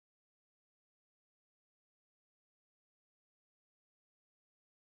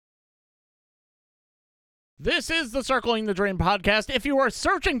This is the Circling the Drain podcast. If you are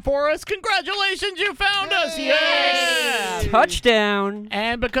searching for us, congratulations, you found us. Yes! Touchdown.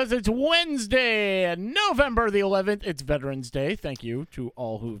 And because it's Wednesday, November the 11th, it's Veterans Day. Thank you to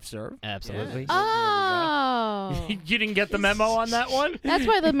all who've served. Absolutely. Oh. You didn't get the memo on that one? That's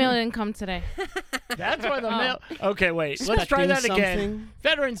why the mail didn't come today. That's why the mail. Okay, wait. Let's try that again.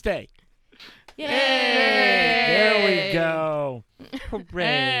 Veterans Day. Yay! There we go. Hooray.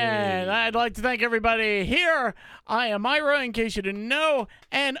 And I'd like to thank everybody here. I am Ira, in case you didn't know.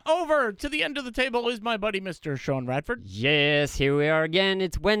 And over to the end of the table is my buddy, Mr. Sean Radford. Yes, here we are again.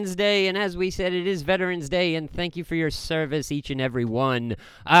 It's Wednesday, and as we said, it is Veterans Day, and thank you for your service, each and every one.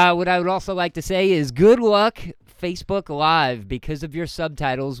 What I would also like to say is good luck, Facebook Live. Because of your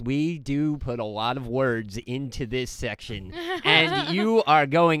subtitles, we do put a lot of words into this section, and you are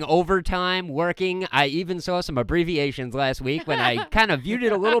going overtime working. I even saw some abbreviations last week when I kind of viewed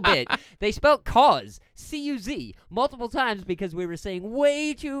it a little bit. They spelled cause, C-U-Z, multiple times because we were saying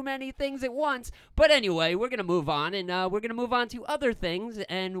way too many things at once. But anyway, we're going to move on, and we're going to move on to other things,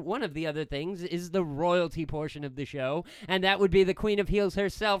 and one of the other things is the royalty portion of the show, and that would be the Queen of Heels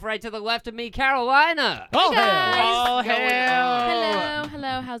herself, right to the left of me, Carolina. Oh, guys. hell.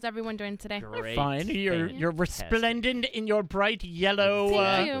 Hello. How's everyone doing today? Great. Fine. You're resplendent in your bright yellow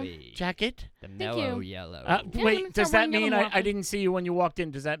Thank you. jacket. The Thank mellow you. yellow. Yeah, Wait, does they're that wearing mean yellow I didn't see you when you walked in?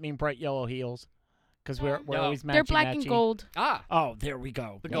 Does that mean bright yellow heels? Because we're No. always matchy. They're black and gold. Oh, there we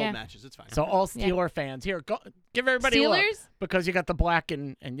go. The gold Yeah. matches. It's fine. So all Steeler fans here, go, give everybody a look, Steelers? because you got the black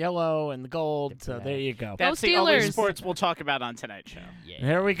and yellow and the gold. The So black. there you go. That- That's the only Steelers. sports we'll talk about on tonight's show. Yeah.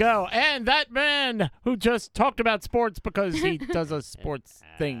 There we go. And that man who just talked about sports because he does a sports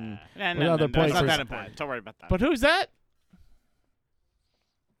thing. No, With other it's places. not that important. Don't worry about that. But who's that?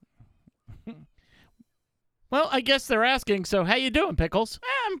 Well, I guess they're asking. So how you doing, Pickles?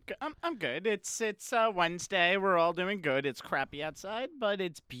 I'm good. It's Wednesday. We're all doing good. It's crappy outside, but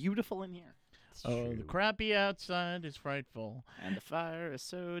it's beautiful in here. It's Oh, the true. crappy outside is frightful. And the fire is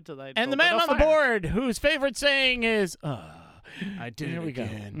so delightful. And the but man no on the fire. board whose favorite saying is, I did Here it we go.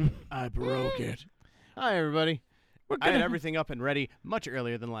 again. I broke it. Hi, everybody. we're I had gonna, everything up and ready much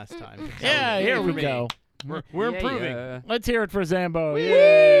earlier than last time. So, yeah, yay here for we me. go. We're Yeah, improving. yeah. Let's hear it for Zambo. Whee! Yay!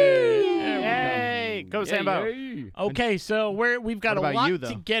 There we go. Yay! Go Sambo. Yay. Okay, so we've got What a about lot you, to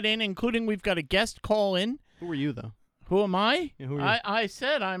though? get in, including we've got a guest call in. Who are you, though? Who am I? Yeah, who are you? I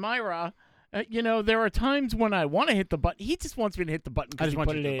said I'm Ira. There are times when I want to hit the button. He just wants me to hit the button I because just he want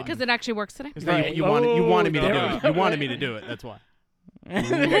put you it to hit the in. Because it actually works today. 'Cause Right. you wanted me to do there it. You wanted me to do it. That's why.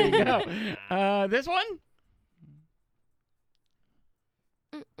 There you go. This one?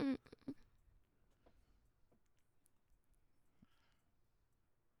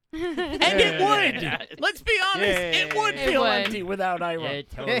 And it would. Let's be honest. It would It feel would. empty without Ira. It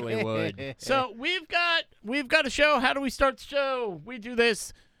totally would. So we've got a show. How do we start the show? We do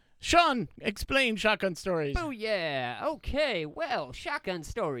this. Sean, explain shotgun stories. Oh, yeah. Okay, well, Shotgun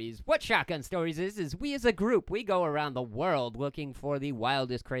Stories. What Shotgun Stories is we as a group, we go around the world looking for the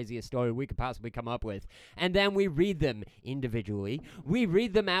wildest, craziest story we could possibly come up with. And then we read them individually. We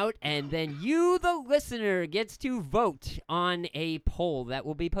read them out, and then you, the listener, gets to vote on a poll that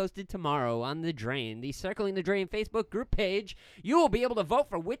will be posted tomorrow on The Drain, the Circling the Drain Facebook group page. You will be able to vote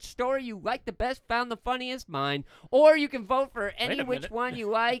for which story you like the best, found the funniest, mine, or you can vote for any a which minute. one you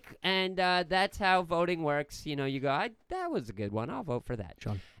like. And that's how voting works. You know, you go, that was a good one. I'll vote for that.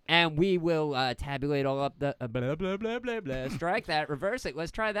 Sean. And we will tabulate all up the blah, blah, blah, blah, blah. Strike that. Reverse it.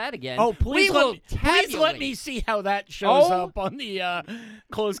 Let's try that again. Oh, please we will please let tabulate. me see how that shows Oh. up on the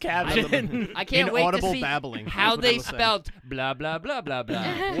closed caption. I can't wait to Inaudible see babbling. how That's what I they will say. spelled blah, blah, blah, blah,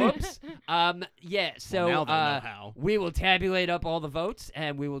 blah. Whoops. Yeah, so Well, now they know how. we will tabulate up all the votes,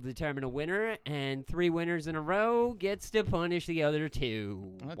 and we will determine a winner, and 3 winners in a row gets to punish the other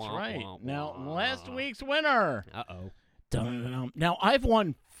 2. That's Wah, right. wah, Now, wah. last week's winner. Uh-oh. Dun-dun-dun. Now, I've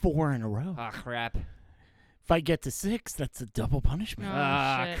won 4 in a row. Ah, crap. If I get to 6, that's a double punishment. Oh,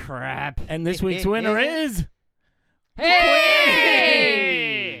 Ah, shit. crap. And this week's winner is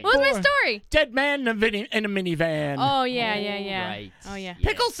Hey! What was my Four. story? Dead Man in a minivan. Oh, yeah. Right. Oh, yeah.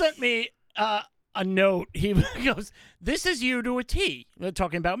 Pickle sent me a note. He goes, "This is you to a T." They're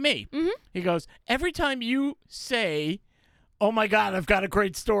talking about me. Mhm. He goes, "Every time you say, 'Oh my God, I've got a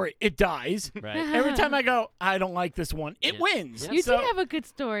great story,' it dies. Right. Every time I go, I don't like this one, it Yeah. wins." Yeah. You So did have a good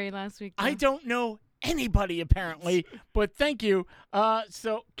story last week. I though. don't know anybody apparently, but thank you.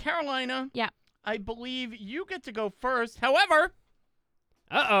 So Carolina, Yeah. I believe you get to go first. However,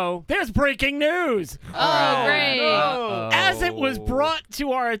 Uh-oh. there's breaking news. Oh, great. Uh-oh. As it was brought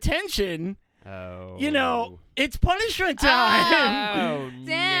to our attention, Oh. you know, it's punishment time. Oh, Damn.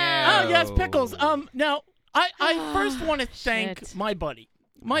 no. Oh yes, Pickles. Now I first want to thank Shit. my buddy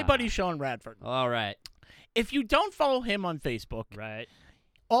Sean Radford. All right. If you don't follow him on Facebook, Right.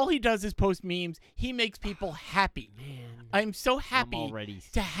 all he does is post memes. He makes people happy. Man. I'm so I'm happy already.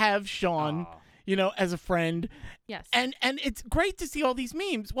 to have Sean, Aw. as a friend. Yes. And it's great to see all these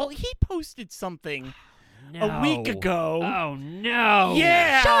memes. Well, he posted something a week No. ago. Oh no.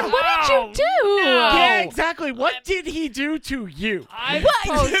 Yeah. Sean, what did you do? no. Yeah, exactly. What did he do to you? I What?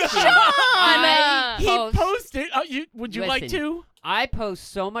 posted. Sean! He post- posted. Would you like Listen. to? I post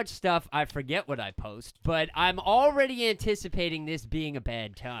so much stuff, I forget what I post, but I'm already anticipating this being a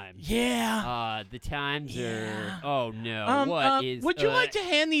bad time. Yeah. The times Yeah. are. Oh no! What is? Would you like to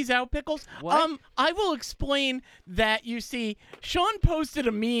hand these out, Pickles? What? I will explain that. You see, Sean posted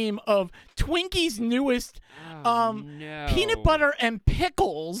a meme of Twinkie's newest Oh, no. peanut butter and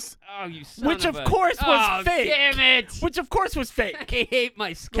pickles, Oh, you son which of of a- course was oh, fake. Damn it! Which of course was fake. I hate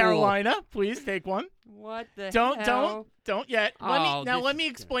my school. Carolina, please take one. What the Don't hell? don't yet. Oh, Let this me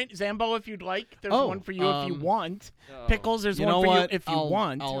is- explain. Zambo, if you'd like, there's Oh, one for you if you want. Oh. Pickles, there's You one know for what? you if you I'll,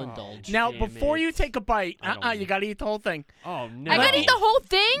 want. I'll Oh. indulge. Now, Damn before you it. take a bite, I don't you gotta eat the whole thing. Oh no! I gotta eat the whole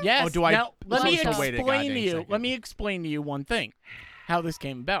thing? Yes. Oh, do I- Now, let me so wait a explain to goddamn you. second. Let me explain to you one thing, how this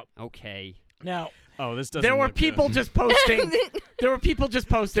came about. Okay. Now, Oh, this doesn't. there were look people good. just posting. There were people just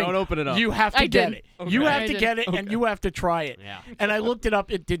posting. Don't open it up. You have to I get did. it. Okay. You have I to did. get it, and you have to try it. Yeah. And I looked it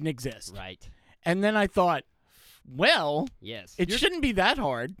up. It didn't exist. Right. And then I thought, well, Yes. it shouldn't be that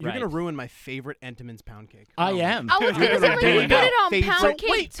hard. You're gonna Right. ruin my favorite Entenmann's pound cake. I Oh. am. I was You're gonna gonna say, wait, ruin you put my it on favorite pound So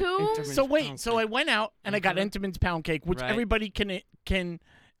wait, cake too? Entenmann's So wait, pound so I cake. went out and I got Entenmann's pound cake, which Right. everybody can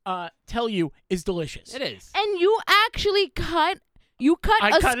tell you is delicious. It is. And you actually cut I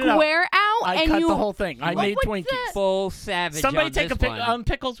a cut it out. square out, I and cut you the whole thing. I What made was Twinkies. that? Full savage. Somebody on take this a pic. one.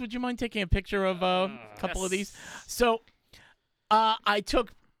 Pickles, would you mind taking a picture of a couple of these? So, I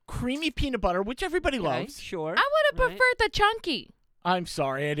took creamy peanut butter, which everybody Okay, loves. Sure. I would have Right. preferred the chunky. I'm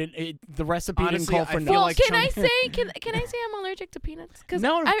sorry, I didn't. The recipe Honestly, didn't call for I no. feel Well, like can I chunky- say can I say I'm allergic to peanuts? Because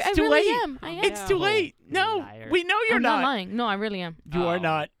No, I it's too really late. am. I am. It's too No. late. No, Liar. we know you're I'm not not. lying. No, I really am. You are Oh,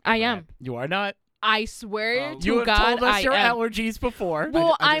 not. I am. You are not. I swear Oh. to You have God, told us I your am. allergies before.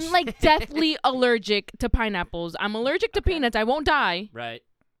 Well, I I'm just- like deathly allergic to pineapples. I'm allergic to peanuts. I won't die. Right.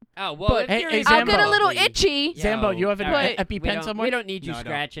 Oh well. But if Hey, you're hey, in I'll get a little probably- itchy. Zambo, you have an all right. EpiPen we don't, somewhere? We don't need you No, I don't.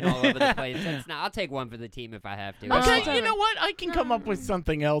 scratching all over the place. That's not. I'll take one for the team if I have to. No, Okay, it's you alright. know what? I can come up with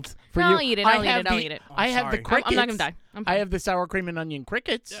something else for No, you. I'll eat it. I I'll eat have it. I'll the- eat it. I have the sorry. crickets. I'm not gonna die. I'm I fine. have the sour cream and onion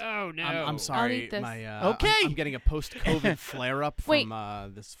crickets. Oh no. I'm sorry. eat this. My Okay. I'm getting a post-COVID flare-up Wait.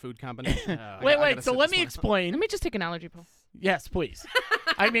 from this food company. Oh. Wait, I wait. gotta So sit let this me one. explain. Let me just take an allergy pill. Yes, please.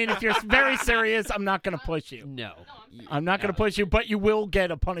 I mean, if you're very serious, I'm not going to push you. No. I'm not going to push you, but you will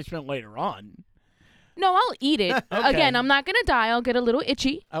get a punishment later on. No, I'll eat it. Okay. Again, I'm not gonna die. I'll get a little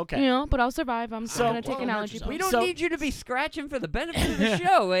itchy. Okay. You know, but I'll survive. I'm So- gonna take an Well, allergy hurt pill. We don't So- need you to be scratching for the benefit of the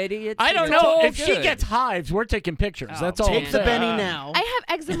show, lady. It's, I don't it's know. all If she good. gets hives, we're taking pictures. Oh, That's all. man. I'm Take the saying. Benny now. I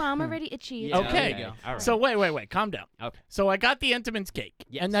have eczema. I'm already itchy. Yeah, Okay. there you go. All right. So wait. Calm down. Okay. So I got the Entenmann's cake,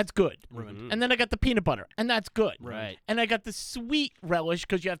 Yes. and that's good. Ruined. Mhm. And then I got the peanut butter, and that's good. Right. And I got the sweet relish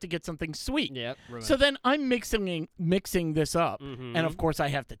because you have to get something sweet. Yep. Ruined. So then I'm mixing this up, Mhm. and of course I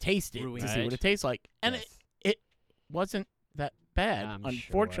have to taste it Ruined. to see what Right. it tastes like, and Yes. it wasn't that bad, I'm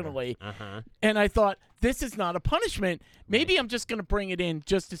unfortunately. Sure. Uh-huh. And I thought, this is not a punishment. Maybe I'm just going to bring it in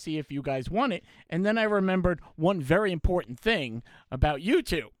just to see if you guys want it. And then I remembered one very important thing about you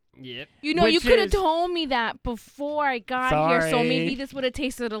two. Yep. You know, you Which could have is- told me that before I got here, so Sorry. maybe this would have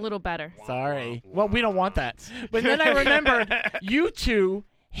tasted a little better. Sorry. Well, we don't want that. But then I remembered you two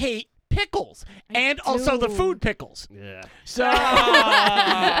hate pickles and also the do. food pickles. Yeah. So,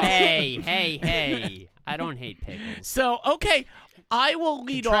 Hey. I don't hate pickles. so okay, I will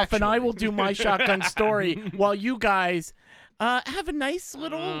lead off and I will do my shotgun story while you guys have a nice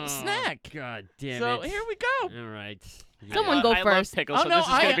little Oh, snack. God damn So it. here we go. All right. Someone go I first. love pickles, Oh so no, this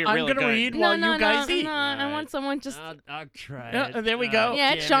is gonna be I'm really gonna good. read No, while no, you guys no, eat. no. I want someone just. I'll try Yeah, it. there we go.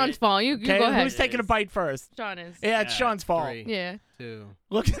 Yeah, it's damn Sean's it. fault. You Okay, go ahead. who's taking a bite first? Sean is. Yeah, it's Sean's fault. 3, Yeah. 2,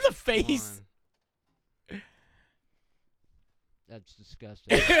 Look at the face. 1. That's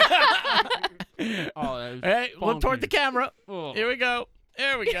disgusting. Oh, that was Hey, look toward funky. the camera. Oh. Here we go.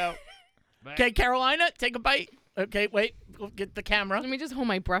 There we go. Okay, Carolina, take a bite. Okay, wait. We'll get the camera. Let me just hold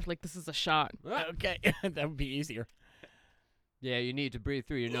my breath like this is a shot. Okay, that would be easier. Yeah, you need to breathe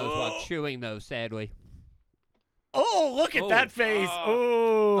through your nose while chewing, though, sadly. Oh, look at Oh. that face.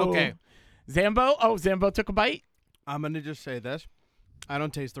 Oh. Okay. Zambo. Oh, Zambo took a bite. I'm gonna just say this. I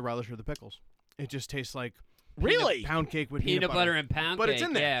don't taste the relish or the pickles. It just tastes like Really? pound cake with Peanut butter and pound But cake. it's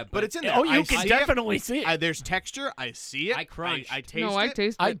in there. Yeah, but it's in there. Oh, you I can see it. definitely see it. There's texture. I see it. I crunched. I taste No, I it.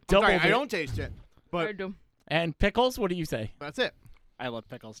 taste I it. doubled I it. don't taste it. I But do. And pickles, what do you say? That's it. I love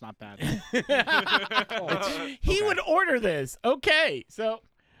pickles. Not bad. He would order this. Okay, so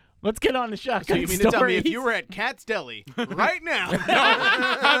let's get on the shotgun So you mean to tell me if stories. you were at Cat's Deli right now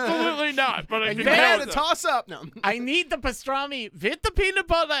Absolutely not. But and you had to toss up? No. I need the pastrami with the peanut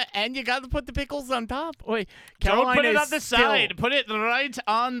butter, and you got to put the pickles on top. Wait, Don't Caroline put it is on the still- side. Put it right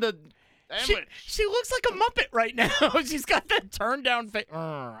on the sandwich. She looks like a Muppet right now. She's got that turned down face.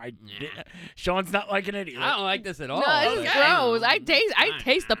 Sean's not liking it either. I don't like this at all. No, this is okay. gross. I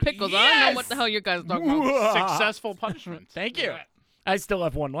taste the pickles. I don't know what the hell you guys are talking about. Successful punishment. Thank you. I still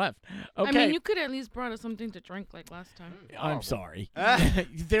have one left. Okay. I mean, you could at least brought us something to drink like last time. I'm sorry. Ah.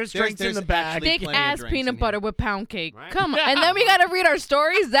 There's drinks in there's the bag. actually Thick plenty of ass drinks in peanut here. butter with pound cake. Right. Come on. And then we got to read our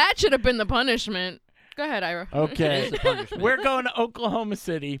stories? That should have been the punishment. Go ahead, Ira. Okay. It is a punishment. We're going to Oklahoma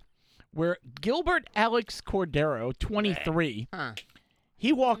City, where Gilbert Alex Cordero, 23, Huh.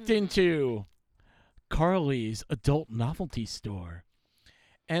 he walked into Carly's adult novelty store,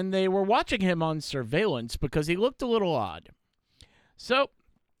 and they were watching him on surveillance because he looked a little odd. So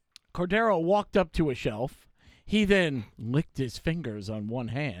Cordero walked up to a shelf. He then licked his fingers on one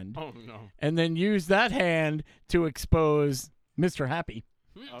hand Oh no. and then used that hand to expose Mr. Happy.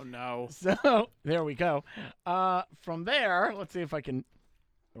 Oh no. So there we go. From there, let's see if I can.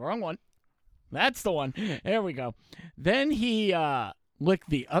 Wrong one. That's the one. There we go. Then he licked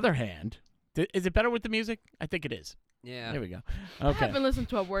the other hand. Is it better with the music? I think it is. Yeah. There we go. I Okay. haven't listened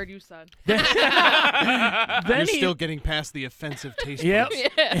to a word you said. Then You're he, still getting past the offensive taste. Yep. buds.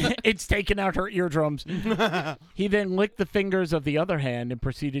 Yeah. It's taking out her eardrums. He then licked the fingers of the other hand and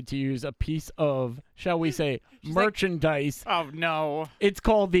proceeded to use a piece of, shall we say, merchandise. Oh no. It's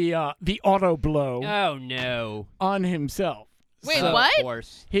called the auto blow Oh no. on himself. Wait, So what? Of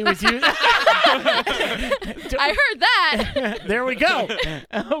course. He was using. I heard that. There we go.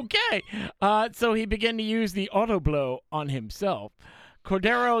 Okay. So he began to use the auto blow on himself.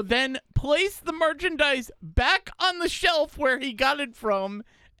 Cordero then placed the merchandise back on the shelf where he got it from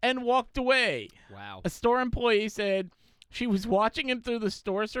and walked away. Wow. A store employee said she was watching him through the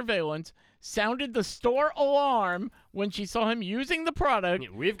store surveillance, sounded the store alarm when she saw him using the product.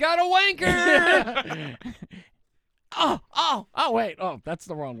 We've got a wanker. Wait. Oh, that's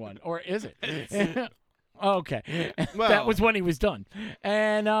the wrong one. Or is it? Okay. That Well- was when he was done.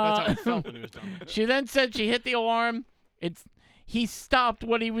 And That's how I felt when it was done. she then said she hit the alarm. He stopped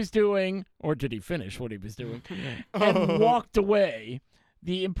what he was doing, or did he finish what he was doing, and walked away.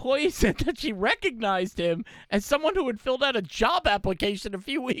 The employee said that she recognized him as someone who had filled out a job application a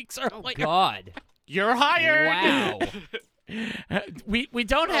few weeks earlier. God. You're hired. Wow. We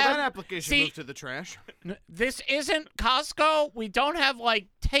don't Oh, have that application see- moved to the trash. This isn't Costco. We don't have like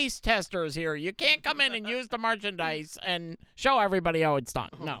taste testers here. You can't come in and use the merchandise and show everybody how it's done.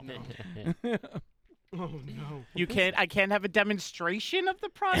 No. Oh no. I can't have a demonstration of the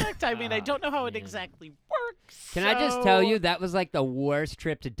product. I mean, I don't know how it man. exactly works. Can I just tell so- you that was like the worst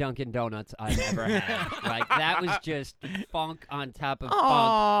trip to Dunkin' Donuts I've ever had. Like that was just funk on top of funk.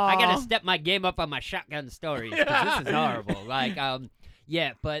 I gotta step my game up on my shotgun stories because this is horrible. Like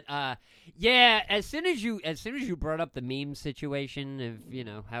yeah, but yeah. As soon as you brought up the meme situation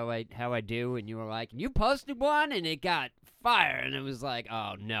of how I do, and you were like, and you posted one, and it got fire, and it was like,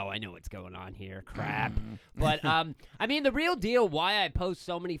 oh no, I know what's going on here. Crap. But I mean, the real deal why I post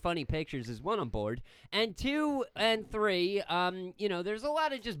so many funny pictures is one, I'm bored, and two and three, there's a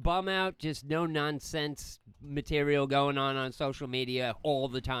lot of just bum out, just no nonsense material going on social media all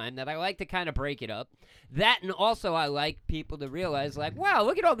the time that I like to kind of break it up. That, and also I like people to realize, like, wow,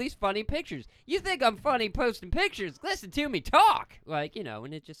 look at all these funny pictures. You think I'm funny posting pictures? Listen to me talk. Like,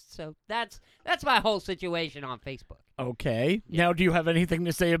 and it just, so that's my whole situation on Facebook. Okay. Now, do you have anything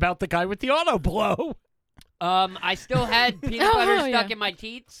to say about the guy with the auto blow? I still had peanut butter Oh, stuck yeah. in my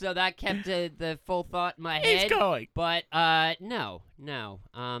teeth, so that kept the full thought in my He's head. going. But no.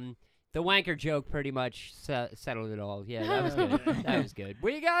 The wanker joke pretty much settled it all. Yeah, that was good. That was good.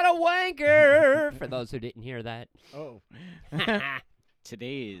 We got a wanker. For those who didn't hear that. Oh.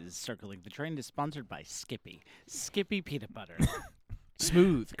 Today's Circling the Trend is sponsored by Skippy. Skippy peanut butter.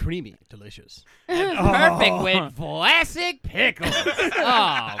 Smooth, creamy, delicious. Perfect with classic pickles.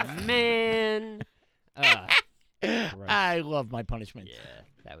 Oh man. I love my punishment. Yeah,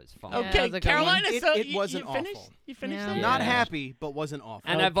 that was fun. Yeah, that Okay, was a good Carolina, one. so It wasn't you finished? awful. You finished No. that? Not Yeah. happy, but wasn't awful.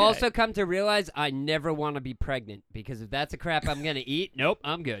 And I've Okay. also come to realize I never want to be pregnant because if that's a crap I'm going to eat, nope,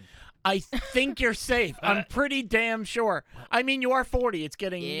 I'm good. I think you're safe. I'm pretty damn sure. I mean, you are 40. It's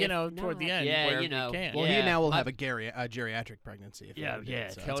getting, If toward the not, end. yeah, where you know. can. Well, Yeah, he now will I- have a geriatric pregnancy. If he ever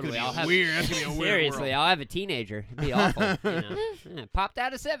did, so totally. It's I'll gonna have be weird. That's gonna be a weird Seriously, world. I'll have a teenager. It'd be awful. Yeah, popped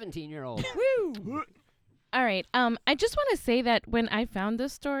out a 17-year-old. Woo! All right. I just want to say that when I found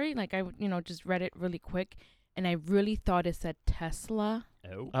this story, like I, just read it really quick, and I really thought it said Tesla.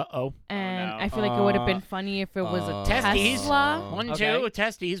 Oh. Uh-oh. And no. I feel like it would have been funny if it was a Testes. Tesla. 1, 2. Okay.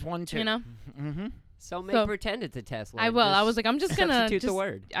 Testes. 1, 2. So So- pretend it's a Tesla. I will. I was like, I'm just gonna substitute the just-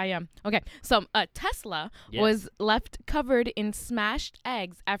 word. I am. Okay. So, Tesla Yes. was left covered in smashed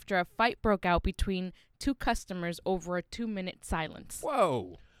eggs after a fight broke out between two customers over a 2-minute silence.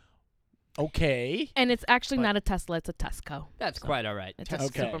 Whoa. Okay. And it's actually But- not a Tesla; it's a Tesco. That's quite all right. It's a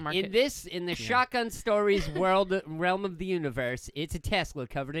Okay. supermarket. In the shotgun stories realm of the universe, it's a Tesla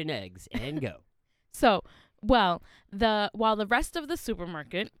covered in eggs. And go. So, while the rest of the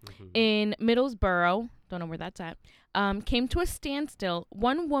supermarket in Middlesbrough, don't know where that's at, came to a standstill,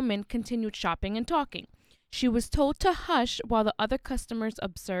 one woman continued shopping and talking. She was told to hush while the other customers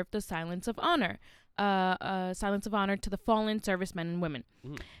observed the silence of honor. Silence of honor to the fallen servicemen and women.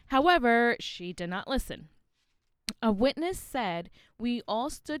 However, she did not listen. A witness said, "We all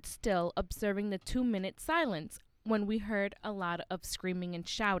stood still observing the 2-minute silence when we heard a lot of screaming and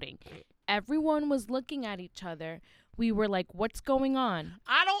shouting. Everyone was looking at each other. We were like, what's going on?"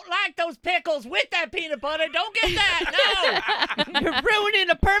 I don't like those pickles with that peanut butter. Don't get that. No. You're ruining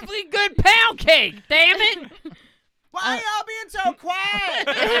a perfectly good pound cake. Damn it. Why are y'all being so quiet?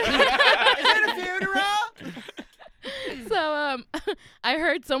 Is it a funeral? So I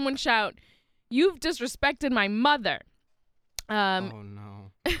heard someone shout, "You've disrespected my mother." Oh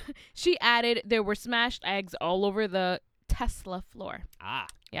no. She added there were smashed eggs all over the Tesla floor. Ah.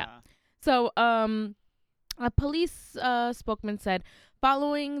 Yeah. So a police spokesman said,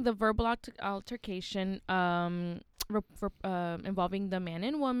 following the verbal altercation involving the man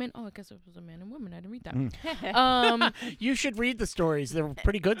and woman. Oh, I guess it was a man and woman. I didn't read that. You should read the stories. They're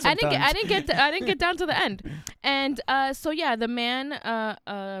pretty good I sometimes. didn't get down to the end. And so yeah, the man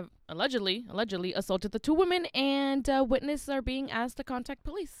allegedly assaulted the two women, and witnesses are being asked to contact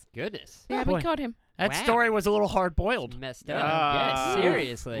police. Goodness. They haven't boy. caught him. That Wow. story was a little hard-boiled. Messed up. Ah. Yeah,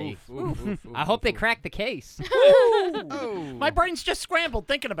 seriously. I hope they crack the case. Oh. My brain's just scrambled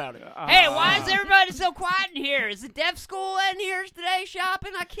thinking about it. Hey, why is everybody so quiet in here? Is the deaf school in here today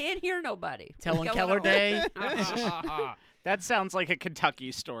shopping? I can't hear nobody. Helen What's Keller going Day. on? That sounds like a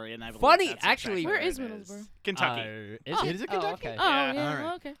Kentucky story, and I believe Funny, that's actually- exactly Where is it Middlesbrough? Kentucky. Is It is a Kentucky? okay. Oh Yeah. yeah. All right.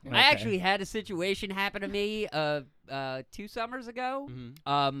 Well, okay. I actually had a situation happen to me 2 summers ago.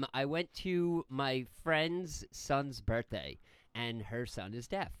 Mhm. I went to my friend's son's birthday, and her son is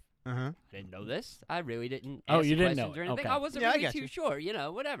deaf. Uh-huh. I didn't know this. I really didn't. Oh, ask you didn't questions know or it. anything. Okay. I wasn't Yeah, I really get too you. sure.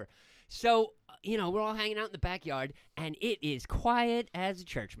 Whatever. So, we're all hanging out in the backyard, and it is quiet as a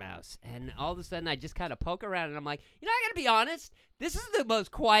church mouse. And all of a sudden, I just kind of poke around, and I'm like, I gotta be honest. This is the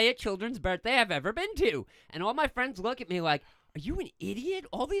most quiet children's birthday I've ever been to. And all my friends look at me like, "Are you an idiot?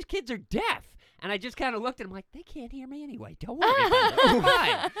 All these kids are deaf." And I just kind of looked at them like, they can't hear me anyway. Don't worry about it. It's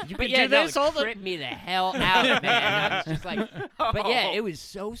fine. You But could yeah, do this no, all it the. tripped me the hell out, man. I was just like, but yeah, it was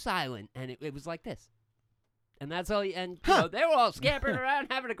so silent, and it was like this. And that's all. And they were all scampering around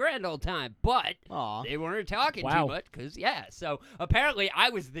having a grand old time, but Aw. they weren't talking Wow. too much because So apparently, I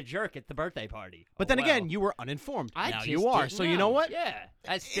was the jerk at the birthday party. But then Well, again, you were uninformed. I now just you are. didn't So you know what? Yeah,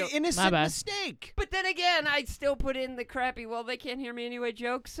 I still. Innocent bad. mistake. But then again, I still put in the crappy. Well, they can't hear me anyway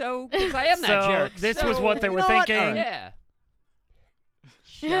joke. So because I am that So jerk. this was so- what they were You know what? thinking. Yeah.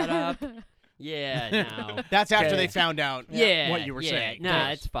 Shut up. Yeah, no. That's after Okay. they found out Yeah, what you were yeah, saying. Nah,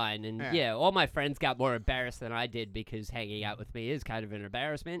 it's fine. And Yeah. yeah, all my friends got more embarrassed than I did because hanging out with me is kind of an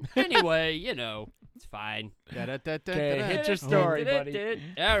embarrassment. Anyway, it's fine. Okay, hit your story, buddy.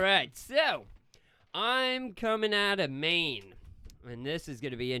 All right, so I'm coming out of Maine, and this is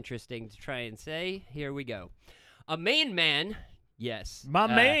going to be interesting to try and say. Here we go. A Maine man. Yes. My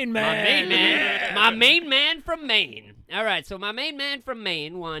main man. My main man. My main man from Maine. All right, so my main man from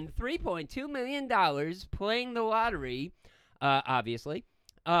Maine won $3.2 million playing the lottery, obviously,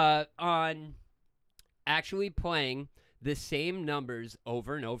 on actually playing the same numbers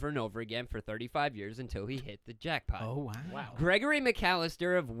over and over and over again for 35 years until he hit the jackpot. Oh, wow. Wow. Gregory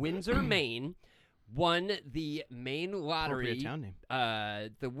McAllister of Windsor, Maine, won the Maine lottery. Appropriate town name.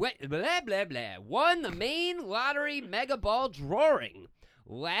 Won the Maine lottery mega ball drawing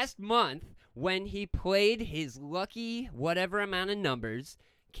last month when he played his lucky whatever amount of numbers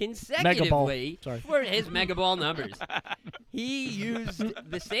consecutively Sorry. for his mega ball numbers. He used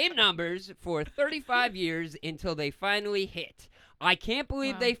the same numbers for 35 years until they finally hit. I can't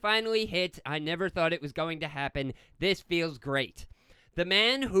believe Wow. they finally hit. I never thought it was going to happen. This feels great. The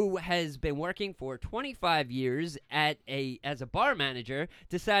man who has been working for 25 years as a bar manager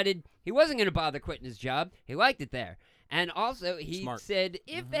decided he wasn't going to bother quitting his job. He liked it there. And also, he Smart. said,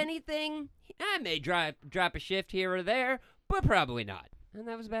 if anything, I may drop a shift here or there, but probably not. And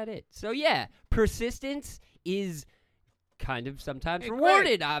that was about it. So, yeah, persistence is kind of sometimes Hey,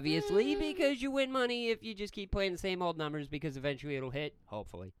 rewarded, obviously, because you win money if you just keep playing the same old numbers because eventually it'll hit,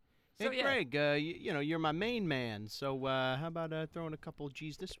 hopefully. So, Hey, yeah. Greg, you know, you're my main man, so how about throwing a couple of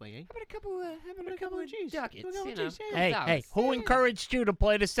G's this way, eh? How about a couple of G's. ducats, A couple you know, G's, yeah. couple Hey, dollars. who encouraged you to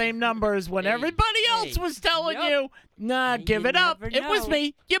play the same numbers when Hey, everybody else hey, was telling yup. you, nah, You give it up. never It was know.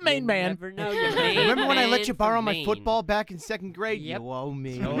 me, your main You man. never know. Your main Remember when I let man you borrow from my Maine. football back in 2nd grade? Yep. You owe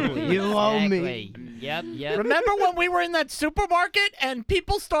me. Totally. You owe me. Exactly. Yep. Remember when we were in that supermarket and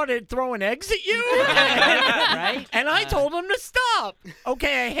people started throwing eggs at you? Right? And I told them to stop.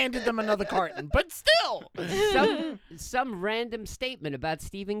 Okay, I handed them another carton, but still. Some random statement about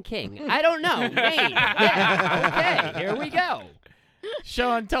Stephen King. I don't know. Maine. Yeah. Okay. Here we go.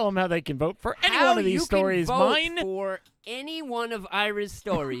 Sean, tell them how they can vote for any How one of these you stories. can vote Mine. for any one of Ira's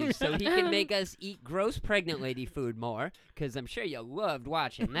stories, so he can make us eat gross pregnant lady food more. Because I'm sure you loved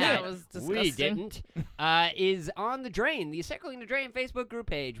watching that. That was We disgusting. didn't. Is on the Drain, the Circling the Drain Facebook group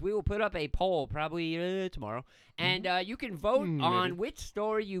page. We will put up a poll probably tomorrow, and you can vote on which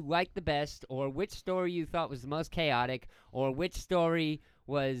story you liked the best, or which story you thought was the most chaotic, or which story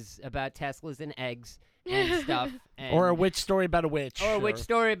was about Teslas and eggs and stuff. Or a and- witch story about a witch. or which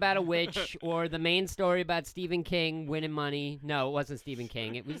story about a witch, or the main story about Stephen King winning money. No, it wasn't Stephen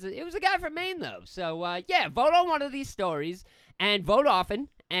King. It was a guy from Maine, though. So, yeah, vote on one of these stories, and vote often,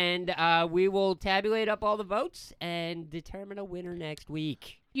 and we will tabulate up all the votes and determine a winner next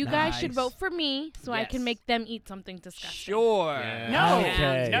week. You guys should Nice. vote for me so I can Yes. make them eat something disgusting. Sure. Yeah. No.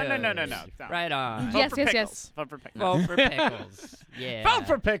 Okay. Sounds No. good. Right on. Vote Yes, for yes, pickles. yes. Vote for pickles. Vote for pickles. Yeah. Vote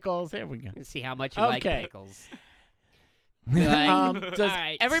for pickles. There we go. Let's see how much you like Okay. pickles. Good. Does All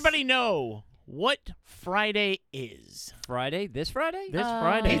right. everybody know what Friday is? Friday? This Friday? This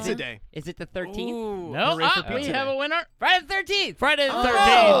Friday. Pizza day. Is it the 13th? No, Hooray for we Pizza have Day. a winner. Friday the 13th. Friday the 13th.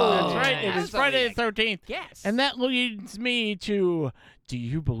 Oh. That's right. It That's is Friday only the 13th. Yes. And that leads me to, do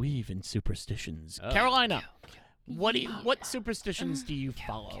you believe in superstitions? Oh. Carolina, what superstitions do you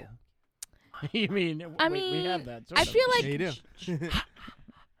follow? You mean, I wait, we mean, have that. I sort of. feel like Yeah, you do.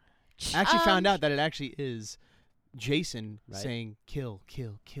 I actually found out that it actually is Jason Right. saying kill,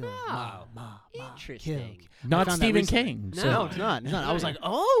 kill, kill, Oh, ma, ma, interesting. kill. Not found that Stephen recently. King. No. so- No, it's not. It's not. I was like,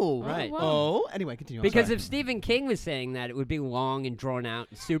 oh, Right. wow. Oh, anyway, continue. I'm Because sorry. if Stephen King was saying that, it would be long and drawn out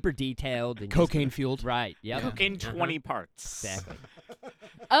and super detailed. And just- cocaine fueled. right. Yep. Yeah. In 20 parts. Exactly.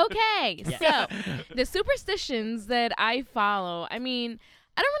 Okay, Yeah. so the superstitions that I follow, I mean,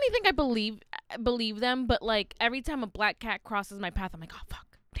 I don't really think I believe them, but like every time a black cat crosses my path, I'm like, oh fuck.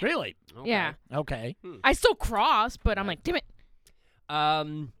 Really? Okay. Yeah, Okay. I still cross, but I'm like, damn it.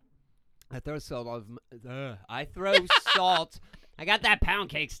 I throw salt I throw salt. I got that pound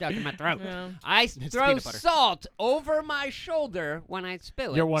cake stuck in my throat. Yeah. I It's throw peanut butter. salt over my shoulder when I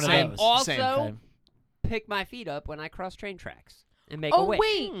spill it. You're one of I those. also Same. Okay. pick my feet up when I cross train tracks and make a Oh wish.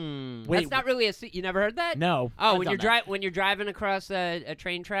 wait, Hmm. Wait, That's not really you never heard that? No. Oh, I've when done you're that. when you're driving across a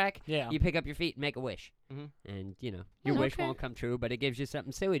train track, Yeah. you pick up your feet and make a wish, Mhm. and your Oh, wish okay. won't come true, but it gives you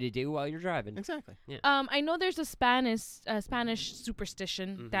something silly to do while you're driving. Exactly. I know there's a Spanish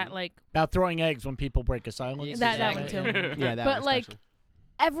superstition that like About throwing eggs when people break a silence. Yeah, is that right? one too. Yeah, that But, one like, especially.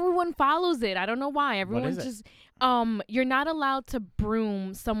 Everyone follows it. I don't know why. Everyone's it? just you're not allowed to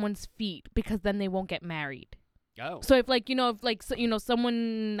broom someone's feet because then they won't get married. Oh, So if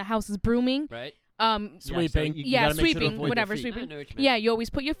someone the house is brooming, right. Sweeping. You yeah, gotta make sure to sweeping, avoid their whatever, feet. I sweeping. know what you mean. Yeah, you always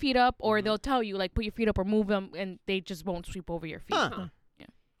put your feet up, or Mhm. they'll tell you like put your feet up or move them, and they just won't sweep over your feet. Huh. Yeah.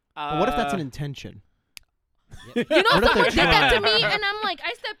 But what if that's an intention? You know, What if someone they're did that to trying? me, and I'm like,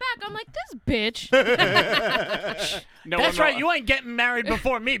 I step back, I'm like, this bitch. No That's one right. will- You ain't getting married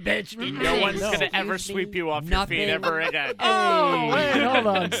before me, bitch. No one's No. gonna ever Excuse sweep me, you off your feet nothing. ever again. Oh, wait, hold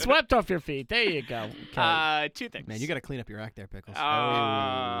on. Swept off your feet. There you go. Okay. Two things. Man, you got to clean up your act there, Pickles.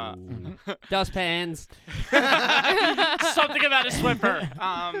 Dustpans. Something about a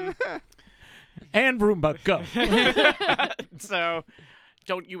Swiffer. And Roomba, go. So,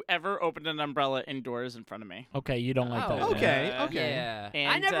 don't you ever open an umbrella indoors in front of me. Okay, you don't like that. Oh, Okay, Uh, okay. Yeah. I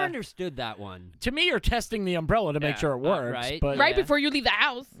And, never uh, understood that one. To me, you're testing the umbrella to make Yeah, sure it works. right. But Right Yeah. before you leave the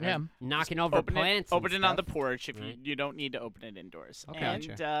house. yeah. Knocking over Open plants. it, open and it on the stuff. porch if Right. you don't need to open it indoors. Okay. And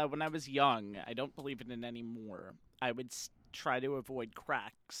Gotcha. when I was young, I don't believe in it anymore. I would try to avoid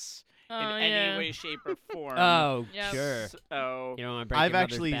cracks any way, shape, or form. Oh, Yep. sure. So You don't want to break I've your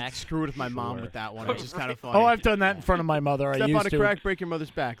mother's actually back? screwed with my mom Sure. with that one, which is kind of funny. Oh, I've done that in front of my mother. I Step used on a to. crack, break your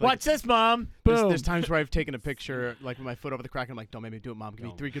mother's back. Like, Watch this, Mom. There's, Boom. there's times where I've taken a picture, like with my foot over the crack, and I'm like, "Don't make me do it, Mom. Give me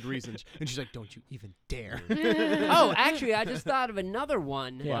Don't. 3 good reasons." And she's like, "Don't you even dare." Oh, actually, I just thought of another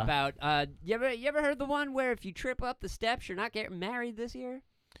one Yeah. about. You ever heard the one where if you trip up the steps, you're not getting married this year?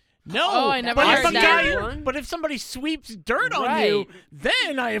 No, Oh, I never but if heard a that guy- one. But if somebody sweeps dirt on Right. you,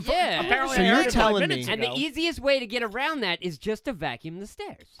 then I have Yeah. apparently So I you're heard it 5 telling minutes me- And the ago. easiest way to get around that is just to vacuum the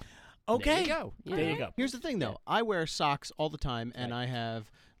stairs. Okay, There you go. There you go. Here's the thing, though. I wear socks all the time, and I have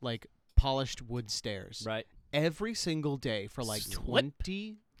like polished wood stairs Right. every single day for like Slip.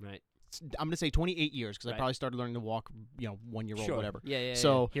 20. Right. I'm gonna say 28 years because I Right. probably started learning to walk, 1 year old, Sure. whatever. Yeah.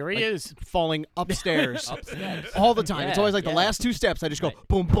 So Here he like, is. falling upstairs Upstairs. all the time. It's Yeah, always like the yeah. last 2 steps. I just go Right.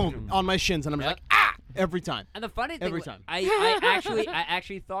 boom, boom on my shins, and I'm just Yep. like ah every time. And the funny thing, Every wa- time. I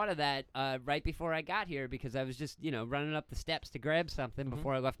actually thought of that right before I got here because I was just running up the steps to grab something Mm-hmm.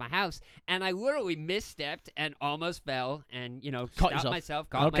 before I left my house, and I literally misstepped and almost fell, and Caught stopped yourself. myself,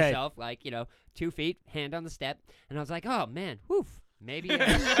 caught Okay. myself like 2 feet, hand on the step, and I was like, oh man, woof. Maybe.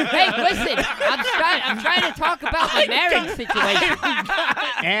 Hey, listen! I'm trying to talk about my marriage situation.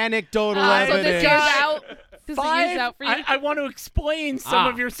 Anecdotal So this evidence. year's out. This Five. year's out for you. I want to explain some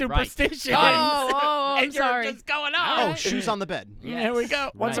of your right. superstitions. I'm and you're sorry. just going Oh, on. Alright. shoes on the bed. There we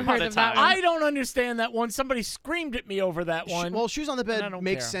go. Once Right. upon Heard a of that time. one. I don't understand that one. Somebody screamed at me over that one. Well, shoes on the I bed don't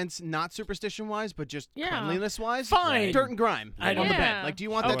makes care. sense, not superstition wise, but just Yeah. cleanliness wise. Fine. Dirt and grime I on don't- the bed. Yeah. Like, do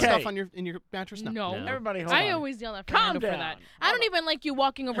you want that Okay. stuff on in your mattress? No. No. Everybody, hold I on. always yell at Calm Fernando for that. down. I don't even like you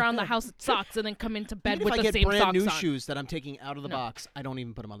walking around the house with socks and then come into bed Even with if I the get same brand socks new on. shoes that I'm taking out of the No. box, I don't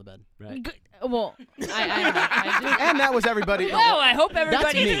even put them on the bed. Right. Well, I do. And that was everybody. Well, I hope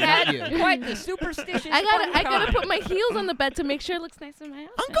everybody's me, had not you. quite the superstitious. I fun gotta time. put my heels on the bed to make sure it looks nice in my house.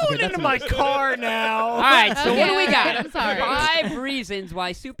 I'm going into my car now. All right, so what do we Okay, got? I'm sorry. 5 reasons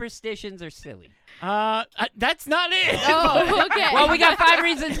why superstitions are silly. That's not it. Oh, okay. Well, we got 5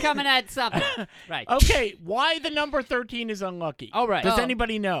 reasons coming at something. Right. Okay, why the number 13 is unlucky? All right. Does Oh.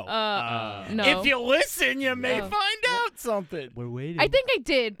 anybody know? No. If you listen, you may Oh. find out something. We're waiting. I think I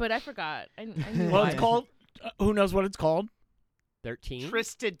did, but I forgot. I knew Well, why. it's called. Who knows what it's called? 13.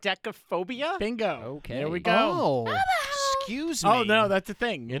 Tristidecaphobia? Bingo. Okay. There we go. Oh, excuse me. Oh no, that's a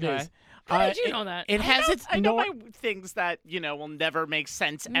thing. It Okay. is. How did you know that? It has its. I know nor- my things that, will never make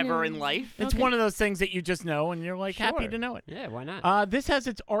sense ever in life. It's Okay. one of those things that you just know, and you're like happy Sure. to know it. Yeah, why not? This has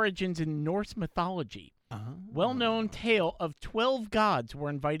its origins in Norse mythology. Well-known tale of 12 gods were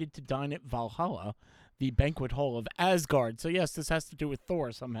invited to dine at Valhalla, the banquet hall of Asgard. So yes, this has to do with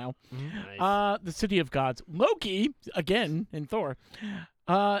Thor somehow. Nice. The city of gods. Loki, again in Thor,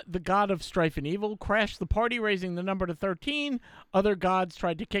 the god of strife and evil, crashed the party, raising the number to 13. Other gods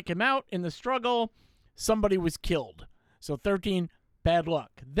tried to kick him out. In the struggle, somebody was killed. So 13, bad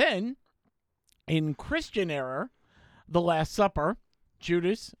luck. Then, in Christian era, the Last Supper,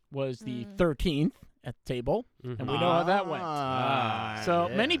 Judas was the 13th at the table, and we know how that went. So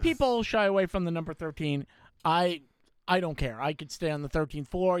many people shy away from the number 13. I don't care. I could stay on the 13th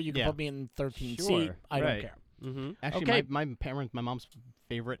floor. You can Yeah. put me in the 13th Sure, seat. I don't right. care. Mm-hmm. Actually, Okay. my mom's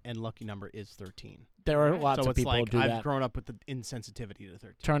favorite and lucky number is 13. There are lots so of it's people like who do I've that. grown up with the insensitivity to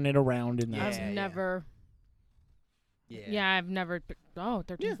 13. Turn it around in that. I've Yeah, yeah. never. Yeah, I've never. Oh,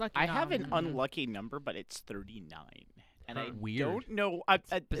 13's lucky. I No, have an no, no. unlucky number, but it's 39. And I Weird. don't know.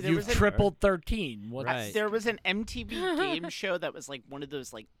 There You was an- tripled 13. What's Right. There was an MTV game show that was like one of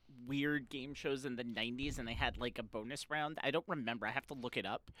those like weird game shows in the 90s, and they had like a bonus round. I don't remember. I have to look it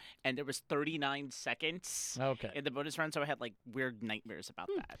up. And there was 39 seconds Okay. in the bonus round, so I had like weird nightmares about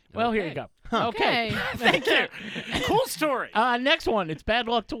that. Well, here you Okay. go. Okay. Thank you. Cool story. Next one. It's bad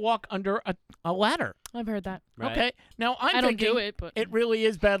luck to walk under a ladder. I've heard that. Right. Okay. Now I'm I don't thinking do it, but it really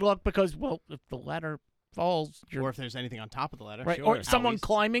is bad luck because, well, if the ladder falls, you're Or if there's anything on top of the ladder. right, sure. or someone Always.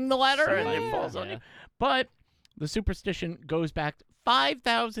 climbing the ladder and Certainly. it falls on Yeah. you. But the superstition goes back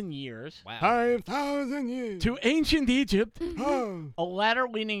 5,000 years Wow. 5,000 years. to ancient Egypt. Oh. A ladder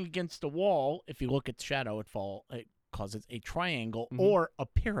leaning against a wall, if you look at the shadow, it causes a triangle or a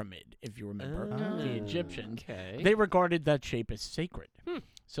pyramid, if you remember. The Egyptians, Okay. they regarded that shape as sacred.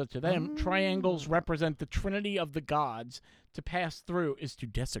 So to them, triangles represent the trinity of the gods. To pass through is to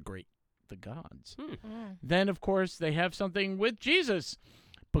desecrate the gods. Then, of course, they have something with Jesus.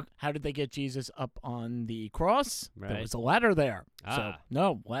 But how did they get Jesus up on the cross? There Right. was a ladder there. So, Ah.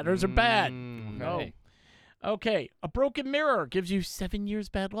 no, ladders are bad. Mm. No. Okay. Okay, a broken mirror gives you 7 years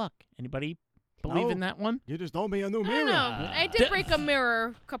bad luck. Anybody Believe No. in that one? You just told me a new I mirror. don't know. I did break a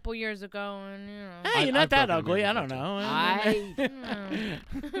mirror a couple years ago, and Hey, you're not I've that broken a ugly. mirror I don't before,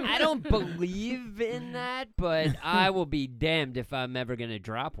 know. I don't believe in that, but I will be damned if I'm ever gonna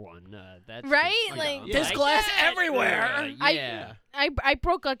drop one. That's Right? just- Like- Yeah, There's like glass that. everywhere. Yeah. I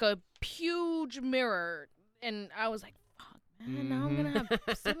broke like a huge mirror, and I was like, "Fuck, man! Now I'm gonna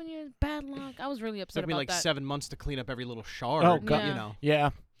have 7 years bad luck." I was really It upset took me about like that. 7 months to clean up every little shard. Oh, God. You know, Yeah.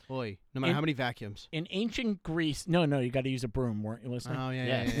 boy, no matter In- how many vacuums. In ancient Greece, no, you got to use a broom, weren't you listening? Oh, yeah,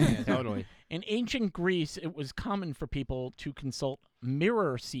 Yes, yeah, yeah. totally. In ancient Greece, it was common for people to consult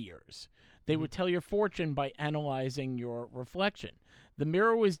mirror seers. They would tell your fortune by analyzing your reflection. The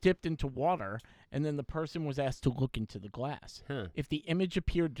mirror was dipped into water, and then the person was asked to look into the glass. Huh. If the image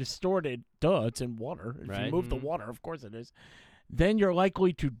appeared distorted, it's in water. If Right. you move the water, of course it is. Then you're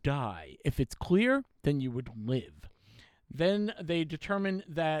likely to die. If it's clear, then you would live. Then they determined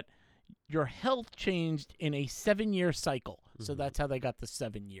that your health changed in a 7-year cycle. So that's how they got the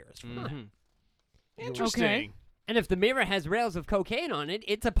 7 years. From that. Mhm. Interesting. And if the mirror has rails of cocaine on it,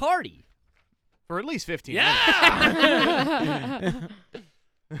 it's a party. For at least 15 Yeah. minutes.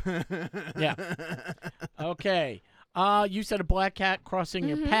 Yeah. Okay. You said a black cat crossing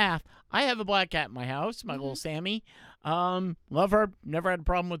your path. I have a black cat in my house, my little Sammy. Love her. Never had a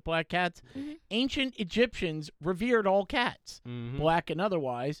problem with black cats. Ancient Egyptians revered all cats, Mhm. black and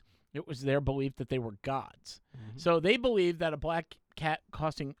otherwise. It was their belief that they were gods. So they believed that a black cat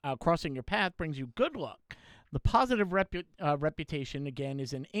crossing your path brings you good luck. The positive reputation, again,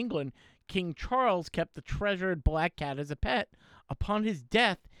 is in England. King Charles kept the treasured black cat as a pet. Upon his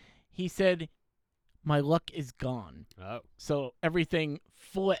death, he said, "My luck is gone." Oh. So everything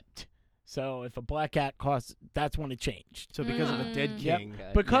flipped. So if a black cat crossed, that's when it changed. So because of a dead Yep. king.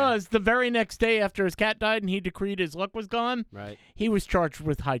 Okay. Because the very next day after his cat died and he decreed his luck was gone, Right. he was charged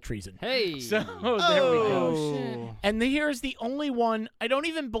with high treason. Hey. So there we go. Oh. And here's the only one, I don't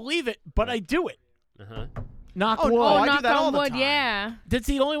even believe it, but I do it. Uh-huh. Knock Oh, wood. no, I do knock that all on the wood, time. yeah. That's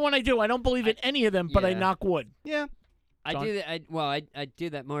the only one I do. I don't believe in any of them, but I Yeah. knock wood. Yeah. I John? do that. I do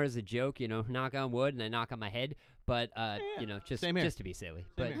that more as a joke, knock on wood, and I knock on my head. But just Same here. just to be silly.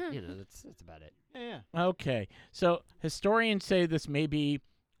 But here. that's about it. Yeah. Okay. So historians say this may be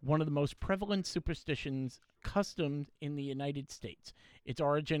one of the most prevalent superstitions customs in the United States. Its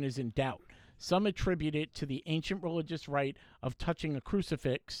origin is in doubt. Some attribute it to the ancient religious rite of touching a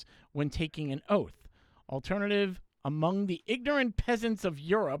crucifix when taking an oath. Alternative, among the ignorant peasants of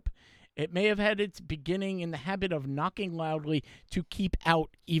Europe, it may have had its beginning in the habit of knocking loudly to keep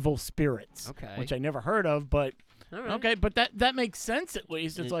out evil spirits. Okay. Which I never heard of, but All right. okay, but that makes sense at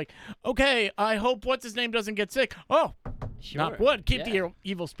least. It's Yeah. like, okay, I hope what's his name doesn't get sick. Oh, Sure. knock wood, keep Yeah. the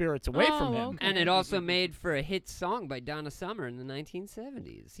evil spirits away from Oh, him. okay. And it also made for a hit song by Donna Summer in the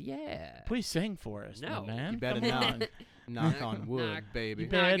 1970s. Yeah. Please sing for us, No. my man. You better Come not. on. Knock on wood, Knock. baby. You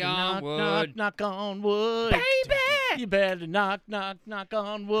better Knock on knock, wood. knock on wood. Baby! You better knock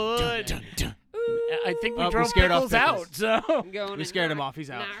on wood. I think we Oh, we drove scared off Pickles out, Pickles. so. I'm going We to scared him knock, off. He's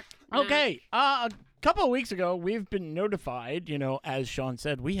out. knock, Okay, a couple of weeks ago, we've been notified, as Sean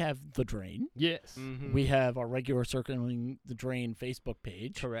said, we have The Drain. Yes. Mhm. We have our regular Circling the Drain Facebook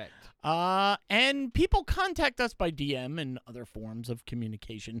page. Correct. And people contact us by DM and other forms of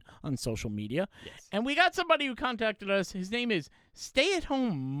communication on social media. Yes. And we got somebody who contacted us. His name is Stay at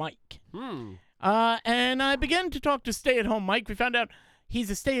Home Mike. And I began to talk to Stay at Home Mike. We found out he's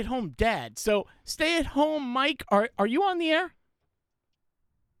a stay at home dad. So, Stay at Home Mike, are you on the air?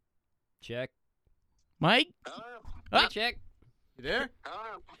 Check. Mike? Mic check. You there?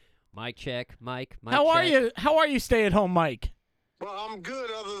 Mic check. Mic. How are you? How are you, Stay at Home Mike? Well, I'm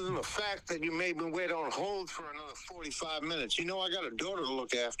good other than the fact that you made me wait on hold for another 45 minutes. I got a daughter to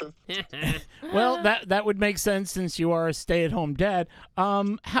look after. Well, that would make sense since you are a stay at home dad.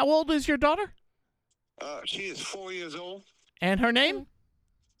 How old is your daughter? She is 4 years old. And her name?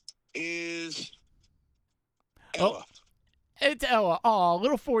 Is Oh. Ella. It's Ella. Oh,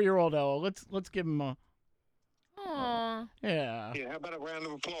 little 4-year-old Ella. Let's give him a Aw. yeah. Yeah, how about a round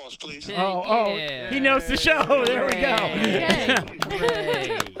of applause, please? Oh, Yeah. he knows the show. There we go. Okay.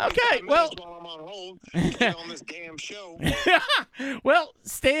 Hooray. Okay, well, While I'm on hold, get on this damn show. well,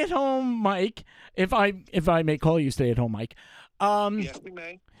 Stay at Home Mike, if I may call you Stay at Home Mike. Yes, we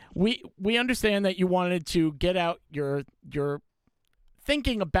may. We understand that you wanted to get out your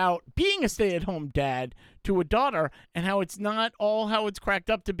thinking about being a stay-at-home dad to a daughter and how it's not all how it's cracked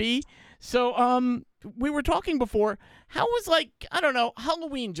up to be. So, we were talking before. How was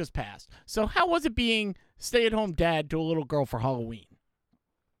Halloween just passed. So, how was it being stay-at-home dad to a little girl for Halloween?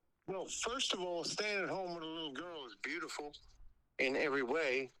 Well, first of all, staying at home with a little girl is beautiful. in every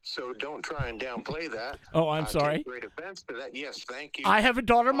way, so don't try and downplay that. Oh, I'm I sorry. take great offense to that. Yes, thank you. I have a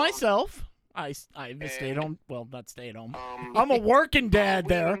daughter Um, myself. I'm a and, stay-at-home. Well, not stay-at-home. Um, I'm a working dad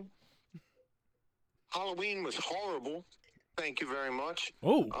there. Halloween was horrible. Thank you very much.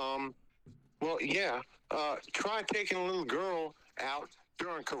 Oh, Well, yeah. Try taking a little girl out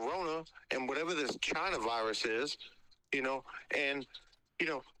during Corona and whatever this China virus is, and,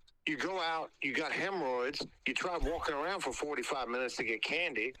 you go out, you got hemorrhoids, you try walking around for 45 minutes to get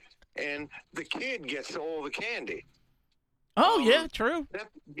candy, and the kid gets all the candy. yeah, true.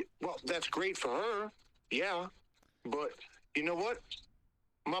 That's great for her, yeah. But you know what?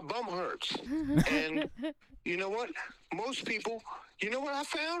 My bum hurts. And you know what? Most people, you know what I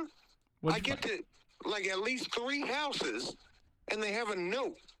found? What'd I you get to like at least 3 houses, and they have a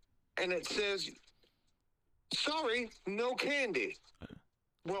note, and it says, "Sorry, no candy."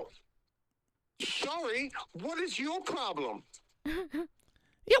 Well, sorry, what is your problem?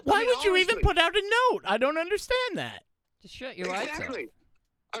 Yeah, why mean, would you even honestly. put out a note? I don't understand that. Just shut your lights Exactly.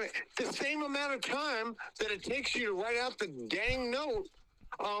 I mean, the same amount of time that it takes you to write out the dang note,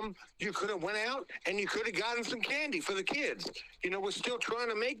 you could have went out and you could have gotten some candy for the kids. We're still trying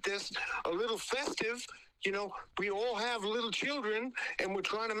to make this a little festive. We all have little children, and we're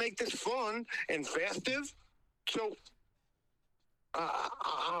trying to make this fun and festive. So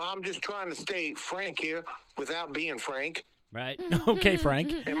I'm just trying to stay frank here without being frank. up. Right. Okay,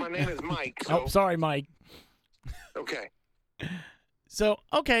 Frank. And my name is Mike. So, Oh, sorry, Mike. okay. So,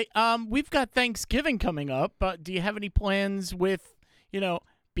 okay, we've got Thanksgiving coming up. Do you have any plans with,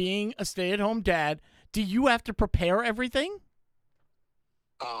 being a stay-at-home dad? Do you have to prepare everything?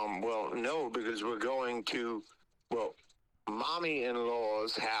 Well, no, because we're going to,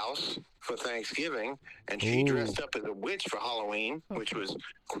 mommy-in-law's house for Thanksgiving, and she Ooh. dressed up as a witch for Halloween, which was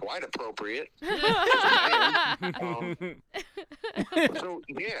quite appropriate. So,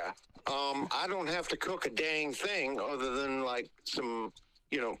 yeah, I don't have to cook a dang thing other than, like, some,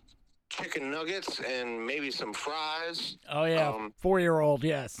 chicken nuggets and maybe some fries, Oh, yeah, 4-year-old,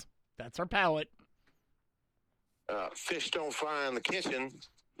 yes. That's our palate. fish don't fry in the kitchen.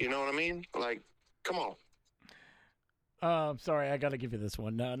 You know what I mean? Like, come on. Sorry, I got to give you this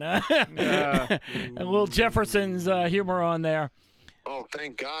one. No. A little Jefferson's humor on there. Oh,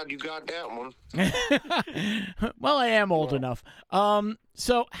 thank God you got that one. Well, I am old enough.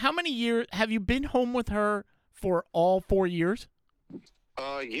 So how many years have you been home with her for all 4 years?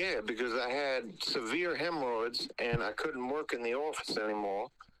 Yeah, because I had severe hemorrhoids and I couldn't work in the office anymore.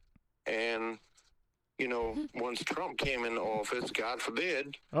 And, once Trump came into office, God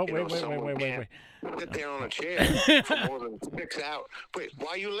forbid. Oh, you know, wait. someone can't sit there on a chair for more than 6 hours. Wait,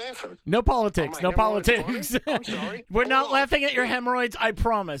 why are you laughing? No politics. Are No my hemorrhoids politics. funny? I'm sorry. We're Hold not on. laughing at your hemorrhoids. I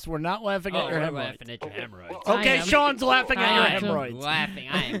promise. We're not laughing at Oh, your we're hemorrhoids. laughing at your hemorrhoids. Well, Okay, I am. Sean's laughing at I your am too. hemorrhoids. Laughing.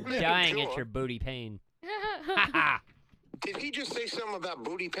 I am dying at Sure. your booty pain. Did he just say something about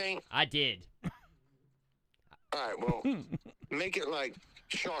booty paint? I did. All right, well, make it like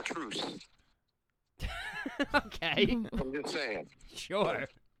chartreuse. Okay. I'm just saying. Sure.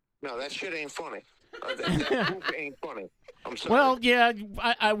 No, that shit ain't funny. That poop ain't funny. I'm sorry. Well, yeah,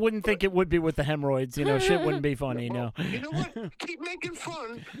 I wouldn't think it would be with the hemorrhoids. Shit wouldn't be funny, no. You know what? Keep making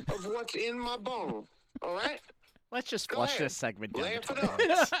fun of what's in my bone. All right? Let's just Go flush ahead. this segment down Laugh the it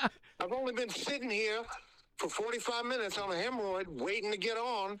toilet. up. I've only been sitting here for 45 minutes on a hemorrhoid waiting to get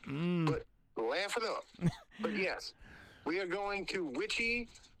on, but laugh it up. But yes, we are going to witchy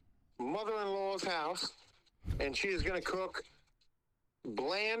mother-in-law's house, and she is going to cook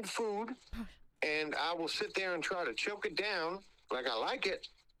bland food, and I will sit there and try to choke it down like I like it,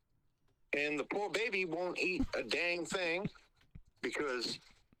 and the poor baby won't eat a dang thing because,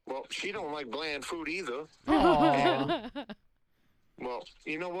 well, she don't like bland food either. Aw. Well,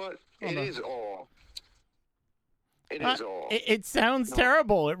 you know what? It is all. It Uh, is all. It sounds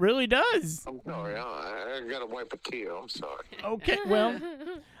terrible. It really does. I'm sorry. I got to wipe a tear. I'm sorry. Okay, well,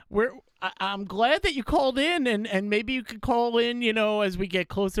 I'm glad that you called in, and maybe you could call in, as we get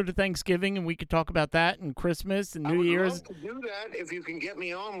closer to Thanksgiving, and we could talk about that and Christmas and I New would Year's. love to do that if you can get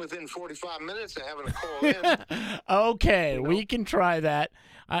me on within 45 minutes of having to call in. Okay, You know? we can try that.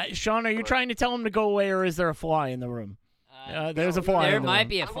 Sean, are you trying to tell him to go away, or is there a fly in the room? There's a fly There in the might room.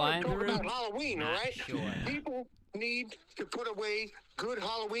 be a I fly want in to the talk room. about Halloween, all Not right? sure. People need to put away good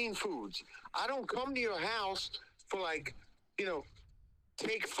Halloween foods. I don't come to your house for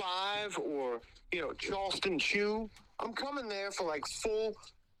Take 5 or, Charleston Chew. I'm coming there for full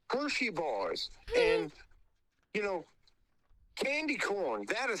Hershey bars and, candy corn.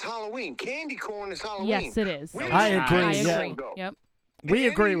 That is Halloween. Candy corn is Halloween. Yes, it is. Where I does agree, candy yeah. corn go? Yep. We Any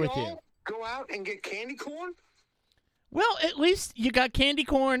agree of with y'all you. Go out and get candy corn? Well, at least you got candy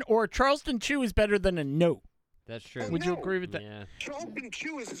corn, or Charleston Chew is better than a note. That's true. Would you No. agree with that? Yeah. Charleston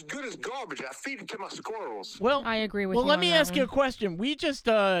Chew is as good as garbage. I feed it to my squirrels. Well, I agree with well, you. let on me that ask you a one. question. We just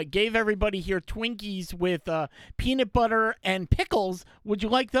gave everybody here Twinkies with peanut butter and pickles. Would you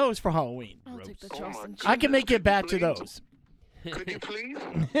like those for Halloween? I'll take the Oh, my Charleston God. I can make you a batch of Please? those. Could you please?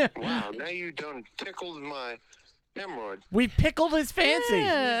 Wow, now you done tickled my hemorrhoid. We pickled his fancy.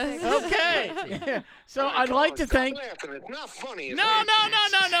 Yes. Okay. So I'd like to thank. Laughing. It's not funny. It's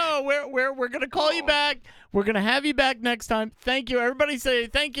No. We're gonna call you back. We're gonna have you back next time. Thank you. Everybody say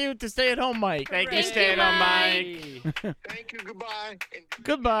thank you to Stay at Home Mike. Thank you, Thank Stay you, at Home Mike. Mike. Thank you. Goodbye. And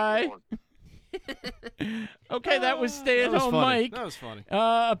Goodbye. Okay, that was Stay at That was Home funny. Mike. That was funny.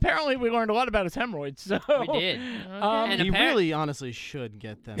 Apparently we learned a lot about his hemorrhoids. So We did. And You appar- really, honestly, should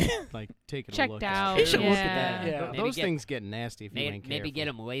get them taken a Checked look out. at. He should yeah. look at that. Yeah. Maybe Those get- things get nasty if you ain't Maybe get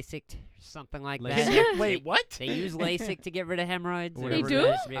careful. them LASIK'd, something like LASIK? that. Wait, what? They use LASIK to get rid of hemorrhoids. or Whatever They is do?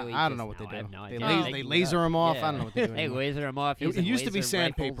 it really I don't just- know what they I do. have no They, idea. laser, They they do laser that. them off. Yeah. I don't know what they do They anymore. laser them off. It using used to be laser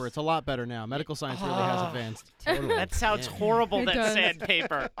sandpaper. rifles. It's a lot better now. Medical science really has advanced. Totally. That sounds Yeah. horrible. It That does.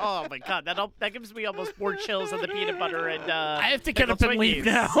 sandpaper. Oh my god, that gives me almost more chills than the peanut butter and. I have to get up pickle and leave Twinkies.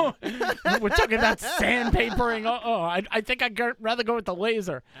 now. We're talking about sandpapering. I think I'd rather go with the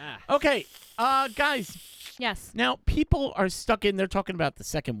laser. Ah. Okay, guys. Yes. Now people are stuck in. They're talking about the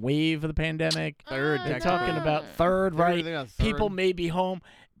second wave of the pandemic. Third, They're technically. talking about third, right? They're third. People may be home,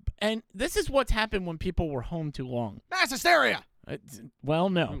 and this is what's happened when people were home too long. Mass hysteria. Well,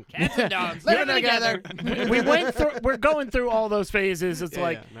 no. Cats and dogs Living together. we went through. We're going through all those phases. It's Yeah,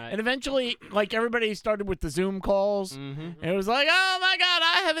 like, yeah. Right. and eventually, like everybody started with the Zoom calls. Mm-hmm. And it was like, oh my God,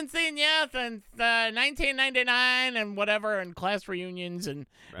 I haven't seen you since 1999 and whatever, and class reunions and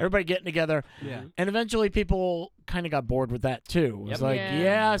everybody getting together. Yeah. And eventually, people kind of got bored with that too. It was Yep. like, Yeah.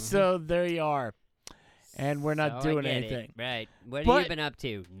 yeah, so there you are, and we're not So I doing get it. anything. Right. What have But- you been up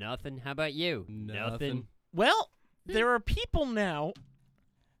to? Nothing. How about you? Nothing. Well, there are people now.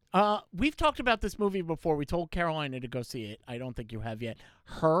 We've talked about this movie before. We told Carolina to go see it. I don't think you have yet.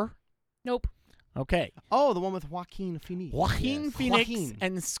 Her. Nope. Okay. Oh, the one with Joaquin Phoenix. Joaquin Yes. Phoenix Joaquin.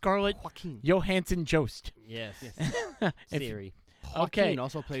 and Scarlett Joaquin. Johansson Jost. Yes. If- Siri. Okay. Joaquin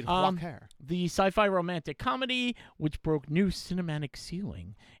also played Joaquin. The sci-fi romantic comedy, which broke new cinematic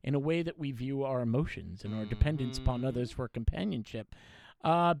ceiling in a way that we view our emotions and our dependence upon others for companionship.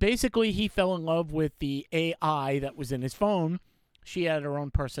 Basically, he fell in love with the AI that was in his phone. She had her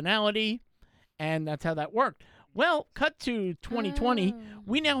own personality, and that's how that worked. Well, cut to 2020,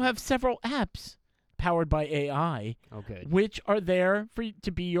 we now have several apps powered by AI, Oh, good. which are there for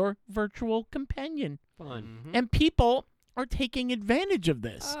to be your virtual companion. Fun. And people are taking advantage of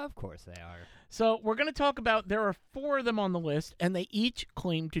this. Of course they are. So we're going to talk about, there are 4 of them on the list, and they each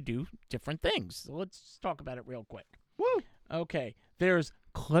claim to do different things. So let's talk about it real quick. Woo! Okay, there's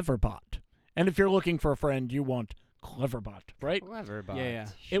Cleverbot. And if you're looking for a friend, you want Cleverbot, right? Clever bot. Yeah.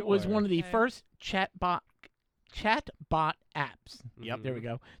 It was one of the Okay. first chatbot apps. Yep. There we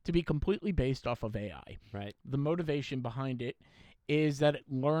go. To be completely based off of AI. Right. The motivation behind it is that it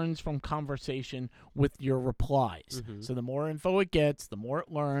learns from conversation with your replies. Mhm. So the more info it gets, the more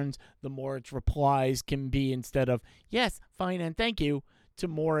it learns, the more its replies can be, instead of yes, fine, and thank you, to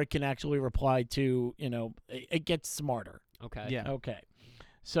more it can actually reply to, it gets smarter. Okay. Yeah. Okay.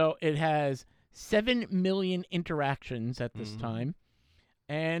 So it has 7 million interactions at this Mhm. time.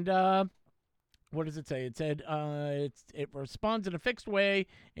 And what does it say? It said it responds in a fixed way,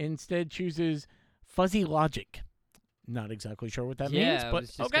 instead chooses fuzzy logic. Not exactly sure what that yeah, means, I but was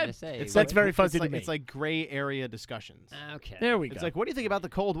just okay. gonna say. It's That's very fuzzy it's like, to me. It's like gray area discussions. Okay. There we go. It's like, what do you think about the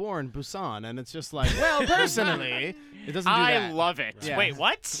Cold War in Busan? And it's just like, well, personally, it doesn't do I that. love it. Yeah. Wait,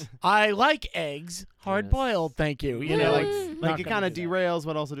 what? I like eggs, hard boiled, thank you. You know, like, not like it gonna kind of do that. derails,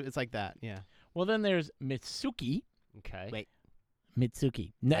 but also it's like that. Yeah. Well, then there's Mitsuki. Okay. Wait.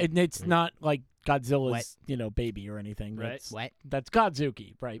 Mitsuki. No, it's not like Godzilla's, baby or anything. Right. That's, What? that's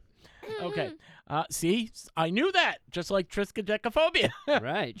Godzuki, right? Okay. See, I knew that. Just like triskaidekaphobia.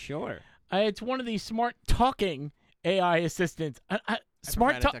 Right. Sure. It's one of these smart talking AI assistants.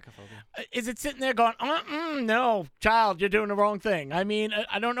 Smart talk. Decaphobia. Is it sitting there going, no, child, you're doing the wrong thing? I mean,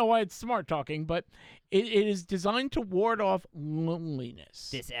 I don't know why it's smart talking, but it is designed to ward off loneliness.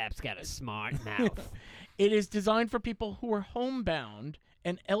 This app's got a smart mouth. It is designed for people who are homebound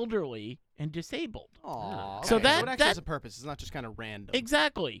and elderly and disabled. Aww. So okay. that- it actually that- has a purpose. It's not just kind of random.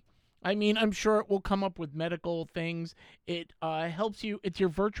 Exactly. I mean, I'm sure it will come up with medical things. It helps you. It's your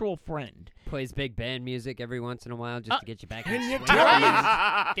virtual friend. Plays big band music every once in a while just to get you back in you swing.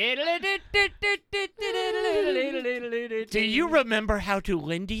 Do you remember how to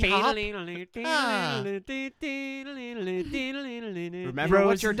Lindy Hop? Remember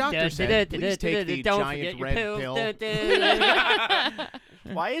what your doctor said. Please take the Don't giant forget red your pill. pills.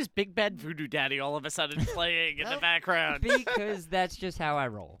 Why is Big Bad Voodoo Daddy all of a sudden playing in the background? Because that's just how I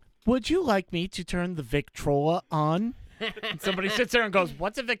roll. Would you like me to turn the Victrola on? And somebody sits there and goes,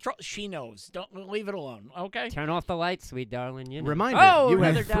 "What's a Victrola?" She knows. Don't leave it alone, okay? Turn off the lights, sweet darling. You know. Reminder, Oh, you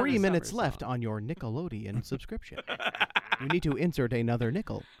another have Down 3 the minutes Summer left song. on your Nickelodeon subscription. You need to insert another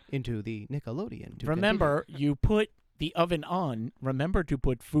nickel into the Nickelodeon. To Remember, you put the oven on. Remember to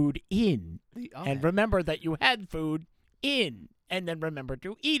put food in. continue. And remember that you had food in. And then remember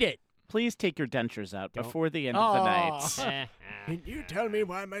to eat it. Please take your dentures out Don't- before the end of the Aw. night. Can you tell me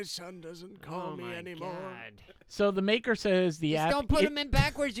why my son doesn't call Oh me my anymore? God. So the maker says the Just app. don't put them in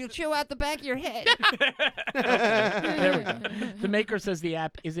backwards. You'll chew out the back of your head. There we go. The maker says the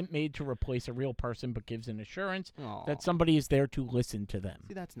app isn't made to replace a real person, but gives an assurance that somebody is there to listen to them.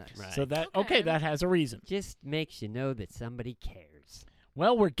 See, that's nice. Right. So that Okay. that has a reason. Just makes you know that somebody cares.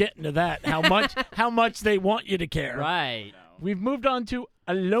 Well, we're getting to that. How much they want you to care. Right. We've moved on to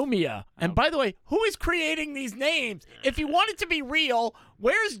Alomia. And by the way, who is creating these names? If you want it to be real,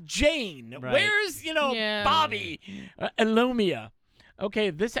 where's Jane? Right. Where's, Yeah. Bobby? Alomia.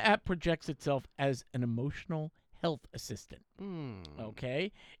 Okay, this app projects itself as an emotional health assistant.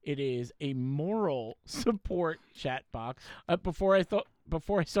 Okay? It is a moral support chat box. Before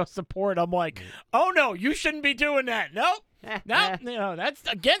I saw support, I'm like, "Oh no, you shouldn't be doing that." Nope. No, that's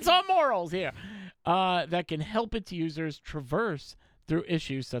against all morals here. That can help its users traverse through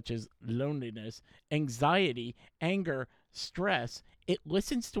issues such as loneliness, anxiety, anger, stress. It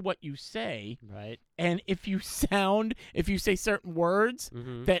listens to what you say, Right. and if you say certain words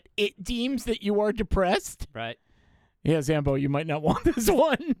Mm-hmm. that it deems that you are depressed. Right. Yeah, Zambo, you might not want this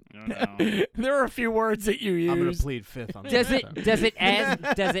one. There are a few words that you use. I'm going to plead fifth on Does this.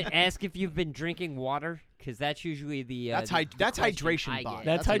 it ask if you've been drinking water? Because that's usually the That's the that's question hydration I bot. get.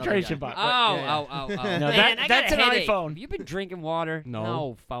 That's another hydration guy. bot. Oh, Yeah, yeah. oh. No, Man, I got that's a an headache. iPhone. Have you been drinking water?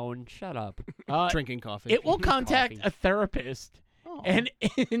 No. phone. Shut up. Drinking coffee. It will contact Coffee. a therapist Oh. and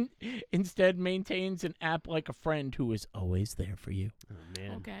instead maintains an app like a friend who is always there for you. Oh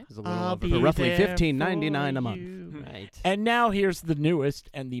man. Okay. It was a little I'll over. be For roughly there $15.99 a for month. you. Right. And now here's the newest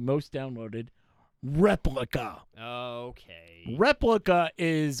and the most downloaded, Replica. Okay. Replica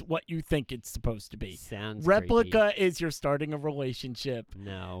is what you think it's supposed to be. Sounds Replica is you're starting a relationship. creepy.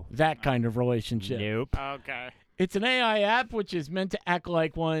 No. That kind of relationship. Nope. Okay. It's an AI app which is meant to act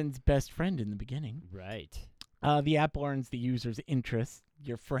like one's best friend in the beginning. Right. The app learns the user's interests,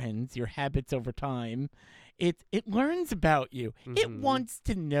 your friends, your habits over time. It learns about you. It Mhm. wants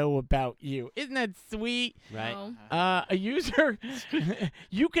to know about you. Isn't that sweet? Right. Oh. A user,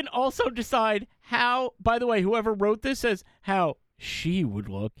 you can also decide how, by the way, whoever wrote this says how she would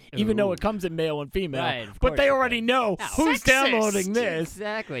look, even though Ooh. it comes in male and female. Right, of but course they it already does. know Oh, who's sexist. downloading this.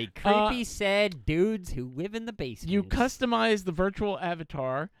 Exactly. Creepy, sad dudes who live in the basement. You customize the virtual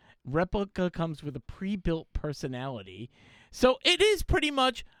avatar. Replica comes with a pre-built personality. So it is pretty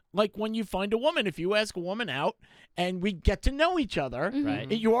much like when you find a woman. If you ask a woman out and we get to know each other, Right.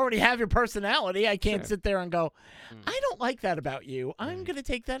 you already have your personality. I can't Sure. sit there and go, I don't like that about you. I'm Right. going to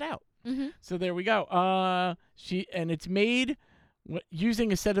take that out. Mm-hmm. So there we go. It's made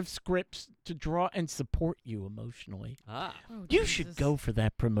using a set of scripts to draw and support you emotionally. Ah. Oh, You should Jesus. go for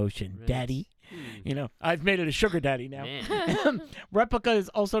that promotion, Right. Daddy. You know, I've made it a sugar daddy now. Man. Replica is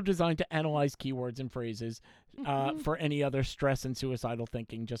also designed to analyze keywords and phrases Mm-hmm. for any other stress and suicidal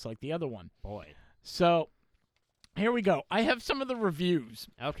thinking, just like the other one. Boy. So here we go. I have some of the reviews,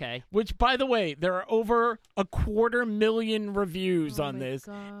 Okay. which, by the way, there are over 250,000 reviews Oh on my this,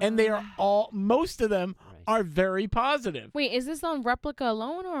 and they are most of them Right. are very positive. Wait, is this on Replica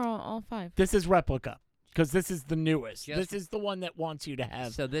alone or on all 5? This is Replica because this is the newest. Just- This is the one that wants you to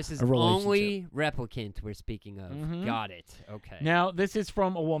have. So this is a relationship. only replicant we're speaking of. Mhm. Got it. Okay. Now, this is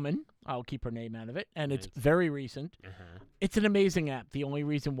from a woman. I'll keep her name out of it, and it's Right. very recent. Uh-huh. It's an amazing app. The only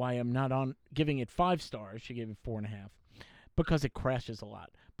reason why I'm not on giving it 5 stars, she gave it 4.5, because it crashes a lot.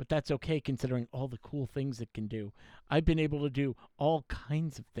 But that's okay considering all the cool things it can do. I've been able to do all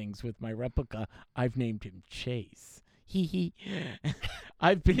kinds of things with my Replica. I've named him Chase. Hee hee.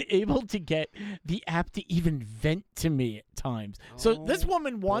 I've been able to get the app to even vent to me at times. So this Oh,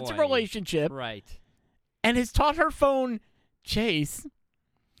 woman wants a boy. relationship Right. and has taught her phone, Chase,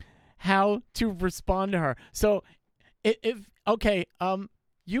 how to respond to her. So if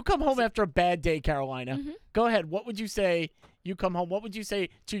You come home after a bad day, Carolina. Mhm. Go ahead. What would you say? You come home. What would you say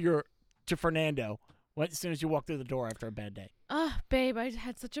to Fernando as soon as you walk through the door after a bad day? Oh, babe, I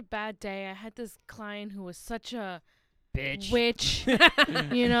had such a bad day. I had this client who was such a Bitch. witch.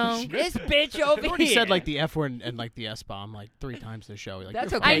 You know. This bitch over I've already here. said like the F word and like the S bomb like 3 times this show. Like,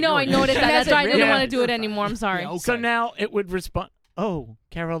 That's you're okay. I know. I you're- noticed that. That's why I didn't Yeah. want to do it anymore. I'm sorry. Yeah, okay. So now it would respond. Oh,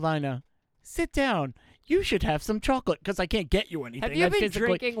 Carolina, sit down. You should have some chocolate because I can't get you anything. Have you I been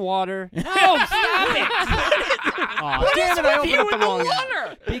physically- drinking water? No, stop it. Aw, damn it! I opened up the wrong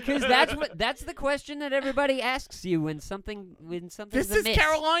end. Because that's the question that everybody asks you when something's This is amiss.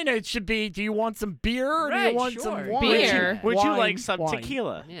 Carolina. It should be. Do you want some beer or do Right, you want sure. some wine? Beer. Would you Wine, like some wine.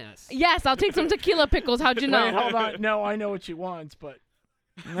 tequila? Yes. Yes, I'll take some tequila pickles. How'd you know? Wait, hold on. No, I know what she wants, but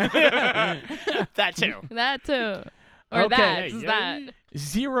That too. That too. Or Okay. that. Just that.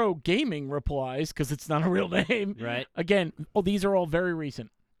 Zero Gaming replies because it's not a real name. Right. Again, these are all very recent.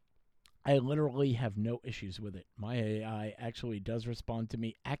 I literally have no issues with it. My AI actually does respond to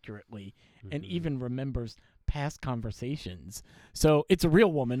me accurately and Mhm. even remembers past conversations. So it's a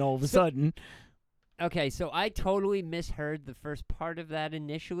real woman all of a sudden. Okay, so I totally misheard the first part of that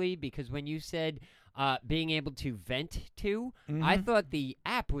initially because when you said being able to vent to, I Mhm. thought the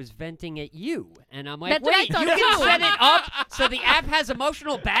app was venting at you. And I'm like, That's what I wait, thought you can too. set it up so the app has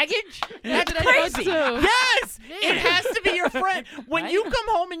emotional baggage? That's That's what I thought crazy. too. Yes, it has to be your friend. When Right? you come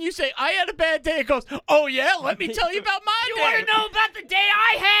home and you say, "I had a bad day," it goes, "Oh yeah, let me tell you about my You day." want to know about the day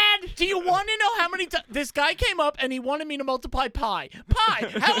I had? Do you want to know how many times this guy came up and he wanted me to multiply pi? Pi.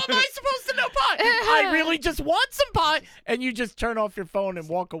 How am I supposed to know pi? I really just want some pie, and you just turn off your phone and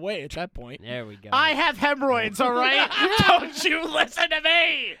walk away at that point. There we go. I have hemorrhoids, all right? Don't you listen to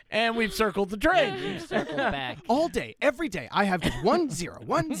me. And we've circled the drain. We've circled back. All day, every day, I have just 1 0,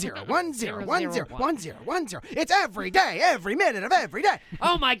 1 0, 1 0, 1 0, 1 0, 1 0. It's every day, every minute of every day.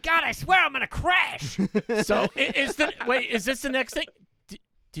 Oh my God, I swear I'm going to crash. So is this the next thing?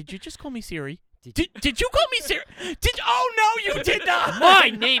 Did you just call me Siri? Did Did you call me Siri? Oh no, you did not. My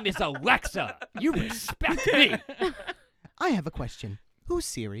name is Alexa. You respect me. I have a question. Who's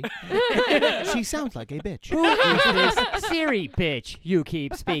Siri? She sounds like a bitch. Who is this Siri bitch you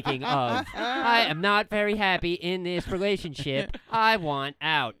keep speaking of? I am not very happy in this relationship. I want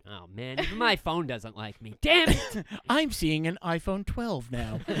out. Oh, man, even my phone doesn't like me. Damn it. I'm seeing an iPhone 12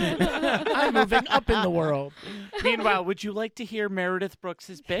 now. I'm moving up in the world. Meanwhile, would you like to hear Meredith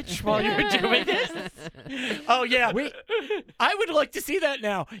Brooks's bitch while you're doing this? Oh yeah, I would like to see that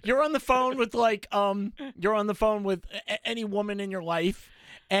now. You're on the phone with any woman in your life,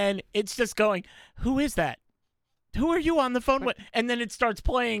 and it's just going, "Who is that? Who are you on the phone with?" And then it starts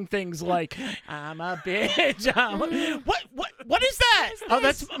playing things like, "I'm a bitch." What is that? Oh,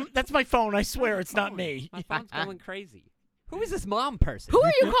 that's my phone. I swear it's not me. My phone's going crazy. Who is this mom person? Who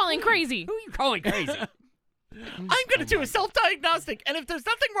are you calling crazy? Who are you calling crazy? I'm gonna do a self-diagnostic, and if there's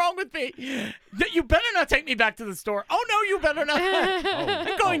nothing wrong with me, that you better not take me back to the store. Oh no, you better not.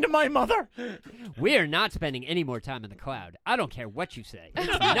 I'm going to my mother. We are not spending any more time in the cloud. I don't care what you say. It's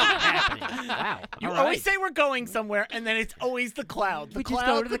not happening. Wow. You All always right. say we're going somewhere, and then it's always the cloud. The We cloud, just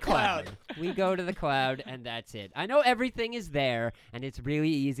go to the cloud. We go to the cloud, and that's it. I know everything is there, and it's really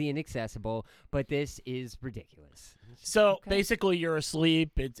easy and accessible, but this is ridiculous. So Okay. basically, you're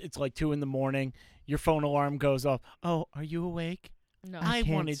asleep. It's like 2 a.m. Your phone alarm goes off. Oh, are you awake? No. I can't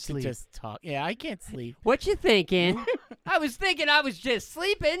wanted sleep. to just talk. Yeah, I can't sleep. What you thinking? I was thinking I was just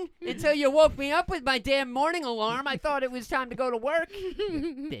sleeping until you woke me up with my damn morning alarm. I thought it was time to go to work.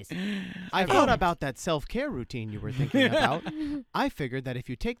 This. I thought about that self-care routine you were thinking about. I figured that if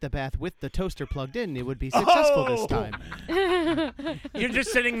you take the bath with the toaster plugged in, it would be successful this Oh! time. You're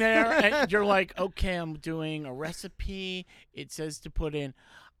just sitting there, and you're like, okay, I'm doing a recipe. It says to put in.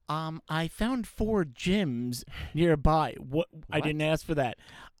 I found 4 gyms nearby. What? I What? didn't ask for that.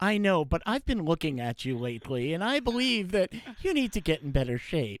 I know, but I've been looking at you lately, and I believe that you need to get in better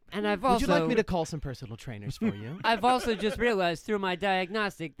shape. And I've Would also you like me to call some personal trainers for you? I've also just realized through my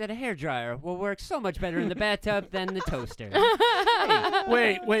diagnostic that a hairdryer will work so much better in the bathtub than the toaster.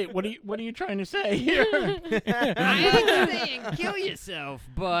 Wait, what are you trying to say here? I ain't saying kill yourself,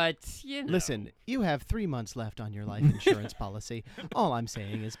 but you know. Listen, you have 3 months left on your life insurance policy. All I'm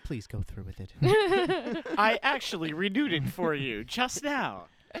saying is please go through with it. I actually renewed it for you just now.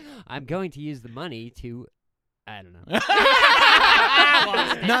 I'm going to use the money to I don't know.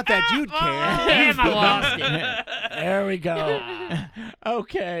 Not that you'd care. Damn, I lost it. There we go.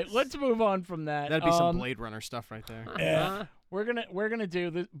 Okay, let's move on from that. That'd be some Blade Runner stuff right there. Yeah. We're gonna do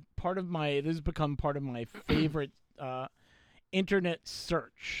this. This has become part of my favorite internet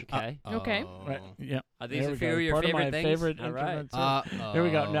search. Okay. Okay. Right. Yeah. Are these There a we few go. of your Part favorite of my things? favorite All right. internet search. There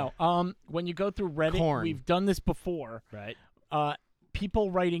we go. No. When you go through Reddit, Corn. we've done this before. Right.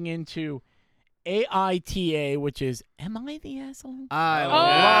 People writing into AITA, which is, am I the asshole? I Oh, love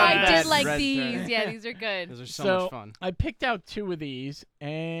I that did like red these. thread. Yeah, these are good. Those are so So- much fun. I picked out 2 of these,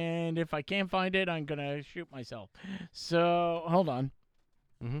 and if I can't find it, I'm gonna shoot myself. So hold on.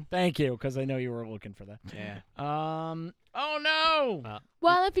 Mhm. Thank you, because I know you were looking for that. Yeah. Oh no.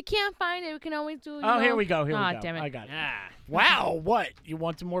 Well, if you can't find it, we can always do. Oh, here we go. Here Aw, we go. damn it. I got it. Ah. Wow. What? You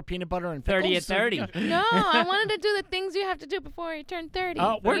want some more peanut butter and 30 pickles? at 30. No, I wanted to do the things you have to do before you turn 30.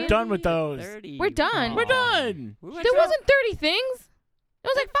 Oh, we're Yeah. done with those. 30. We're done. We're done. We went There through- wasn't 30 things. It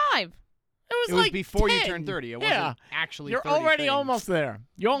was like 5. It was like before you 10. turned 30. It Yeah. wasn't actually You're 30 already things. almost there.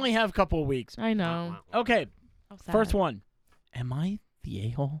 You only have a couple of weeks. I know. Okay. Oh, sad. First one. Am I the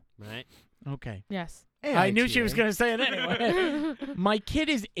a-hole? Right. Okay. Yes. I knew she was AITA. going to say it anyway. My kid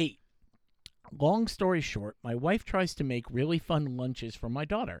is 8. Long story short, my wife tries to make really fun lunches for my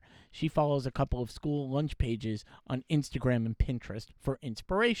daughter. She follows a couple of school lunch pages on Instagram and Pinterest for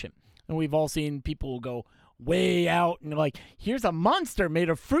inspiration. And we've all seen people go way out and like, here's a monster made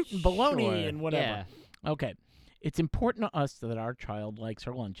of fruit and bologna Sure. and whatever. Yeah. Okay. It's important to us that our child likes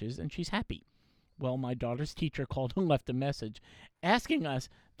her lunches and she's happy. Well, my daughter's teacher called and left a message asking us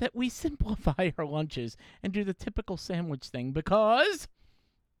that we simplify her lunches and do the typical sandwich thing because...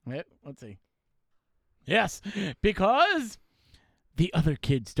 Let's see. Yes, because the other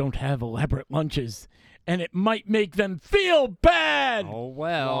kids don't have elaborate lunches and it might make them feel bad. Oh,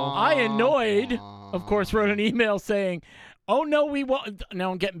 well. I, annoyed, of course, wrote an email saying, oh, no, we won't.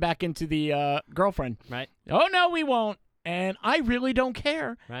 Now I'm getting back into the girlfriend. Right. Oh, no, we won't. And I really don't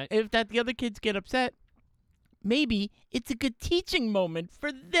care Right. if that the other kids get upset. Maybe it's a good teaching moment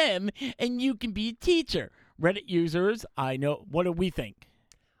for them and you can be a teacher. Reddit users, I know. What do we think?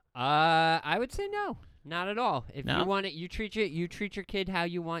 I would say no. Not at all. If No? you want it, you treat your kid how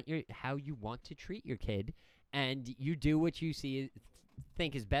you want to treat your kid, and you do what you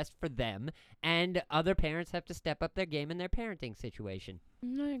think is best for them. And other parents have to step up their game in their parenting situation.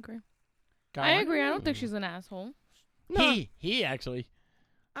 I agree. Colin? I agree. I don't think she's an asshole. He actually.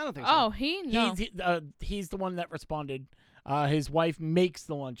 I don't think so. Oh, he? No. He's the one that responded. His wife makes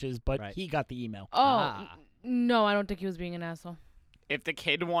the lunches, but Right. he got the email. Oh, no, I don't think he was being an asshole. If the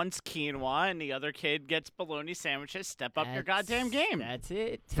kid wants quinoa and the other kid gets bologna sandwiches, step up your That's- goddamn game. That's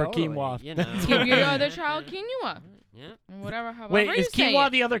it. For Totally, quinoa. You know. Give your other child quinoa. Yeah. Whatever. However Wait, you is say quinoa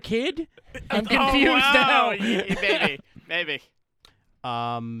it. the other kid? I'm Oh, confused wow. now. Maybe.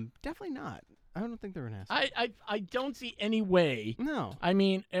 Definitely not. I don't think they're an asshole. I don't see any way. No. I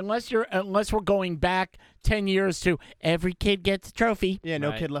mean, unless we're going back 10 years to every kid gets a trophy. Yeah,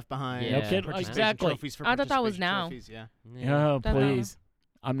 no Right. kid left behind. Yeah. No kid- Participation exactly. Trophies for I thought that was participation now. trophies, yeah. Oh, That- please.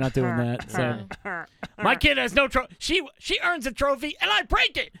 I'm not doing that. So my kid has no trophy. She earns a trophy and I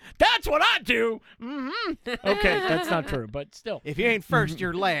break it. That's what I do. Mm-hmm. Okay, that's not true, but still. If you ain't first,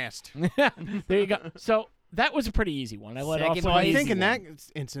 you're last. There you go. So that was a pretty easy one. I let off Second with So an I easy think in one.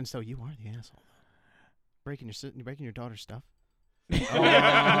 that instance, though, you are the asshole. Breaking your daughter's stuff.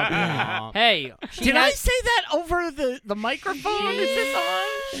 Hey, she Did I has, say that over the microphone? Is this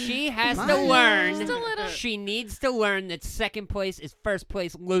on? she has to Mine. learn. Just a little. She needs to learn that second place is first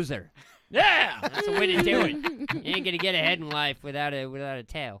place loser. Yeah. That's the way to do it. You ain't gonna get ahead in life without a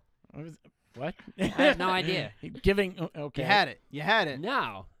tail. What? I have no idea. Giving. Okay. You had it. You had it.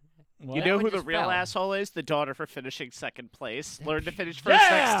 No. What? You That know one who the just real fell. asshole is? The daughter for finishing second place. Learn to finish first Yeah.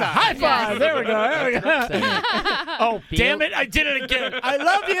 next time. High five. There we go. There we go. Oh, Be damn a- it! I did it again. I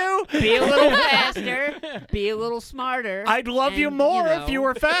love you. Be a little faster. Be a little smarter. I'd love you and, more know, if you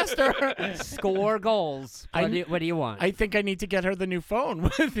were faster. Score goals. I- What do you want? I think I need to get her the new phone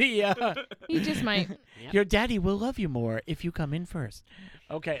with the. You just might. Your daddy will love you more if you come in first.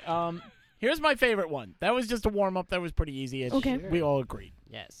 Okay. Here's my favorite one. That was just a warm up. That was pretty easy. Okay. We all agreed.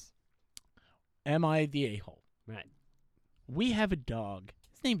 yes. Am I the a-hole? Right. We have a dog.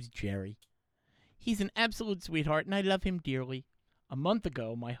 His name's Jerry. He's an absolute sweetheart, and I love him dearly. A month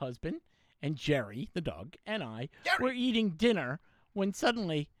ago, my husband and Jerry, the dog, and I were eating dinner when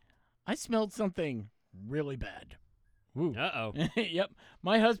suddenly I smelled something really bad. Ooh. Uh-oh. Yep.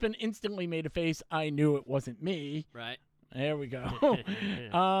 My husband instantly made a face. I knew it wasn't me. Right. There we go.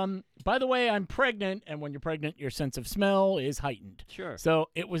 By the way, I'm pregnant, and when you're pregnant, your sense of smell is heightened. Sure. So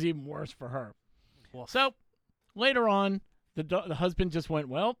it was even worse for her. Woof. So later on, the husband just went,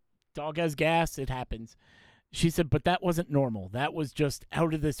 well, dog has gas. It happens. She said, but that wasn't normal. That was just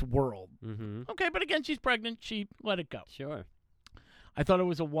out of this world. Mm-hmm. Okay, but again, she's pregnant. She let it go. Sure. I thought it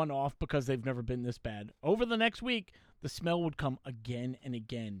was a one-off because they've never been this bad. Over the next week, the smell would come again and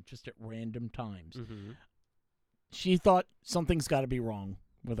again, just at random times. Mm-hmm. She thought something's got to be wrong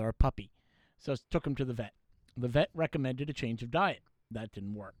with our puppy, so took him to the vet. The vet recommended a change of diet. That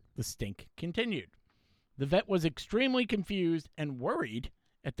didn't work. The stink continued. The vet was extremely confused and worried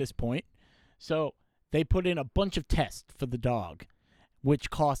at this point, so they put in a bunch of tests for the dog, which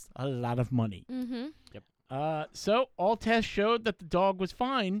cost a lot of money. Mm-hmm. So all tests showed that the dog was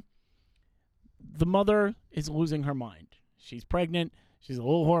fine. The mother is losing her mind. She's pregnant. She's a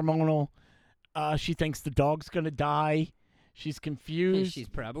little hormonal. She thinks the dog's going to die. She's confused. She's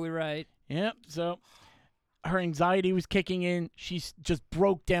probably right. Yep. So her anxiety was kicking in. She just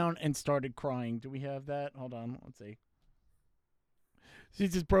broke down and started crying. Do we have that? Hold on. Let's see. She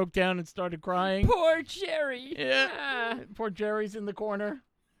just broke down and started crying. Poor Jerry. Yeah. Ah, Poor Jerry's in the corner.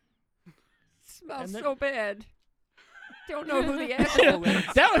 smells And then- so bad. Don't know who the asshole is.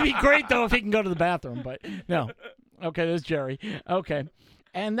 That would be great, though, if he can go to the bathroom. But no. Okay, there's Jerry. Okay.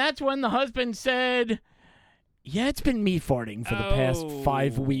 And that's when the husband said, yeah, it's been me farting for the past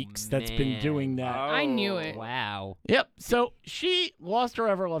 5 Oh, weeks that's been man. doing that. I knew it. Wow. Yep. So she lost her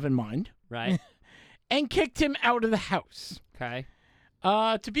ever-loving mind Right. and kicked him out of the house. Okay.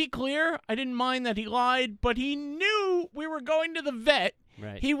 To be clear, I didn't mind that he lied, but he knew we were going to the vet.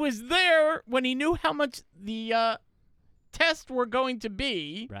 Right. He was there when he knew how much the tests were going to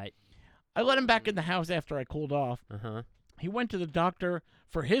be. Right. I let him back in the house after I cooled off. Uh-huh. He went to the doctor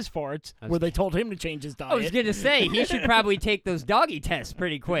for his farts, I was- where they told him to change his diet. I was going to say, he should probably take those doggy tests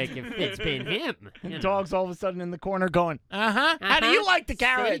pretty quick if it's been him. And you the know. dog's all of a sudden in the corner going, How do you Uh-huh. like the See?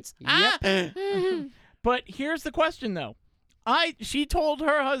 carrots? Yep. Huh?" But here's the question, though. She told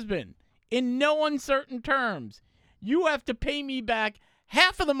her husband, in no uncertain terms, you have to pay me back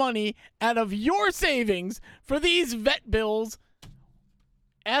half of the money out of your savings for these vet bills.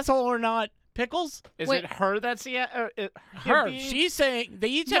 Asshole or not, Pickles? Is Wait. it her that's the Her. being- She's saying they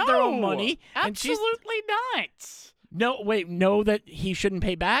each have their own No, money. And she's Absolutely not. no, that he shouldn't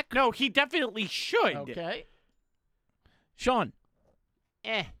pay back? No, he definitely should. Okay. Sean.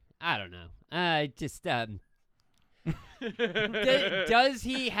 I don't know. Just does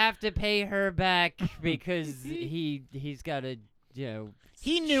he have to pay her back because he's got to, you know?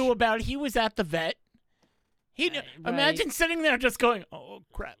 He knew about it. He was at the vet. He knew. Right. Imagine sitting there just going, oh,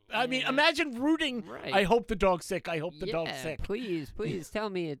 crap. I mean, Yeah. imagine rooting. Right. I hope the dog's sick. I hope the Yeah, dog's sick. please tell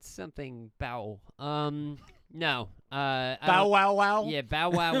me it's something bowel. No. I Bow don't- wow wow. Yeah, bow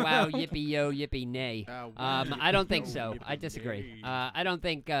wow wow, yippee yo, yippie nay. Bow wow, I don't think yippee so. yo, I yippee disagree. nay. I don't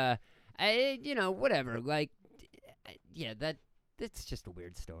think. Whatever. Like, yeah, that's just a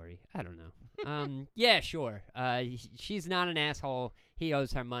weird story. I don't know. Yeah, sure. She's not an asshole. He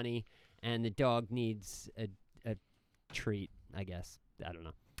owes her money, and the dog needs a treat. I guess. I don't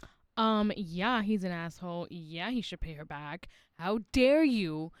know. Yeah, he's an asshole. Yeah, he should pay her back. How dare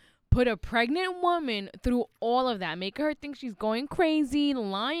you put a pregnant woman through all of that, make her think she's going crazy,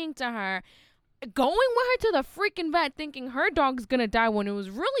 lying to her, going with her to the freaking vet thinking her dog's gonna die when it was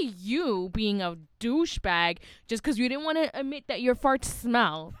really you being a douchebag just because you didn't want to admit that your farts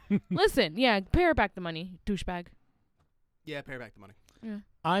smell. Listen, yeah, pay her back the money, douchebag. Yeah, pay her back the money.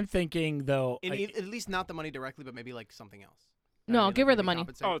 I'm thinking, though. At least not the money directly, but maybe like something else. No, like, give her the maybe money.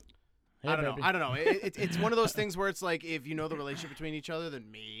 compensate. Oh, I don't know. baby. I don't know. It's one of those things where it's like if you know the relationship between each other, then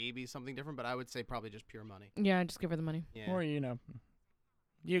maybe something different. But I would say probably just pure money. Yeah, just give her the money. Yeah. Or,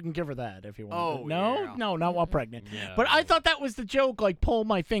 you can give her that if you want. Oh, no? yeah. No, not while pregnant. Yeah. But I thought that was the joke, like, pull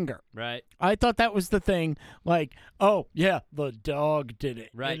my finger. Right. I thought that was the thing, like, oh, yeah, the dog did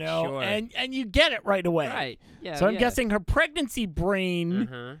it. Right, You know? sure. And you get it right away. Right. Yeah. So I'm yeah. guessing her pregnancy brain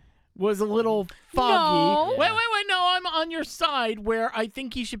Uh-huh. was a little foggy. No. Wait. No, I'm on your side where I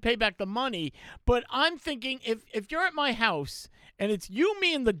think he should pay back the money. But I'm thinking if you're at my house and it's you,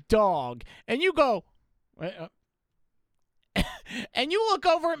 me, and the dog, and you go, wait, and you look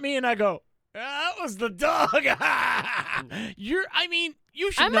over at me and I go, that was the dog. You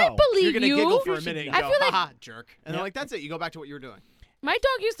should I know. might believe You're gonna you. giggle for a should minute and I go, feel like- haha, jerk. And Yeah. then like that's it. You go back to what you were doing. My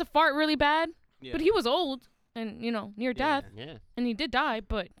dog used to fart really bad, Yeah. but he was old and, near death. Yeah. And he did die,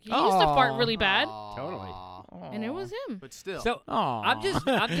 but he used to fart Aw. really bad. Totally. Aw. And it was him. But still. So Aw. I'm just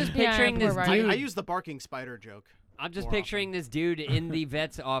Yeah, picturing poor this Ryan. dude. I use the barking spider joke. I'm just more picturing this dude in the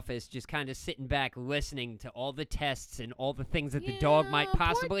vet's office just kind of sitting back listening to all the tests and all the things that the dog might Yeah, poor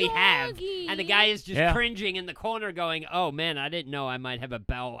possibly have. doggy. And the guy is just Yeah. cringing in the corner going, oh man, I didn't know I might have a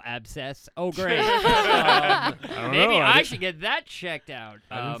bowel abscess. Oh great. Maybe I should get that checked out.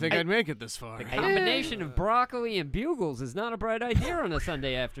 I'd make it this far. the combination of broccoli and bugles is not a bright idea on a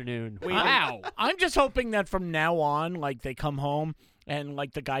Sunday afternoon. Wow. I'm just hoping that from now on, like they come home and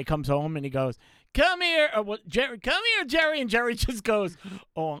like the guy comes home and he goes, come here. Or what, Jerry, come here, Jerry. And Jerry just goes,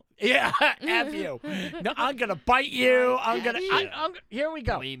 oh, yeah, F you. No, I'm going to bite you. Here we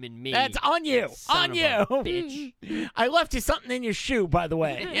go. Blaming me. That's on you. Son On of you. a bitch. I left you something in your shoe, by the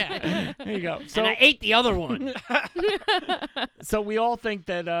way. Yeah. There you go. So, And I ate the other one. so we all think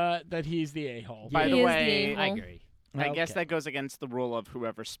that he's the a-hole. By He the is the way, a-hole. I agree. I guess Okay. that goes against the rule of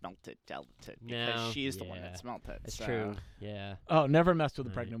whoever smelt it dealt it, because No, she's the one yeah. that smelt it. That's so. true. Yeah. Oh, never messed with a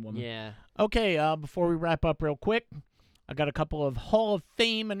pregnant woman. Yeah. Okay, before we wrap up real quick, I got a couple of Hall of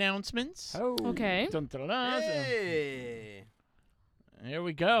Fame announcements. Oh. Okay. Dun, dun, dun, dun. Hey. Here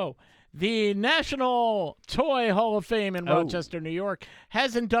we go. The National Toy Hall of Fame in Oh. Rochester, New York,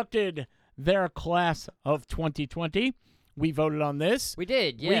 has inducted their class of 2020. We voted on this. We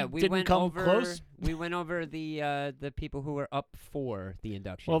did, yeah. We didn't went come over, close. We went over the people who were up for the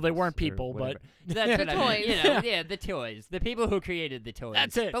induction. Well, they weren't people, but that's what The I mean. toys. You know, yeah, the toys, the people who created the toys.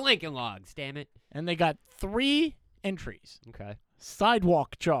 That's it. The Lincoln Logs. Damn it. and they got 3 entries. Okay.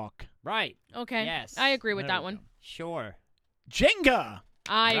 Sidewalk Chalk, Right. Okay. Yes. I agree with There that we one. go. Sure. Jenga,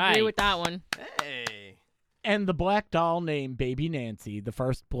 I agree Right. with that one. Hey. and the black doll named Baby Nancy, the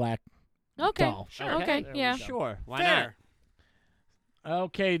first black Okay. doll. Okay, There we yeah. go. Sure. Why Fair.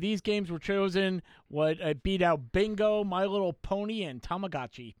 Okay, these games were chosen. Beat out Bingo, My Little Pony, and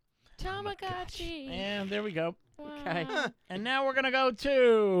Tamagotchi. Tamagotchi. And there we go. Okay. Wow. And now we're gonna go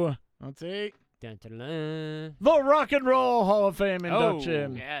to let's see, Dun, dun, dun. the Rock and Roll Hall of Fame Oh,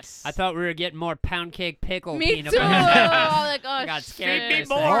 induction. Yes. I thought we were getting more pound cake pickle Me peanut too. butter. Oh, like, oh, I got scared shit.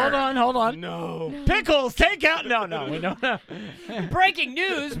 for a second. Hold on. No. Pickles, take out. No, we don't know. Breaking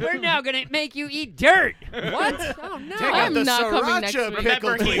news, we're now going to make you eat dirt. What? Oh, no. Take out I'm the not coming next sriracha week. pickle,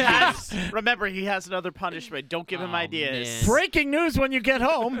 Remember, he please. has. Remember, he has another punishment. Don't give him Oh, ideas. man. Breaking news when you get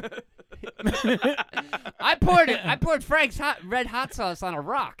home. I poured Frank's red hot sauce on a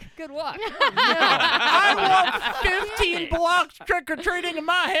rock. Good luck. I walked 15 blocks trick or treating, and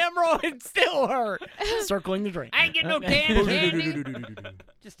my hemorrhoid still hurt. Circling the drain. I ain't getting no damn candy.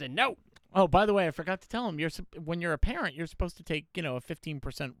 Just a note. Oh, by the way, I forgot to tell him. When you're a parent, you're supposed to take a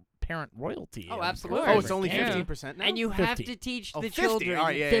 15% parent royalty. Oh, on absolutely. Oh, it's only Yeah. 15% now? And you have 50. to teach Oh, the 50. children All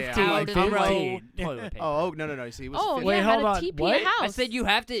right, yeah, 50, how like to throw 15. toilet paper. Oh, no. You see, it was Oh, 50. Wait, yeah, hold how on. to TP What? a house. I said you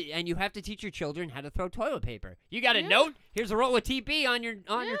have to teach your children how to throw toilet paper. You got a Yeah. note? Here's a roll of TP on your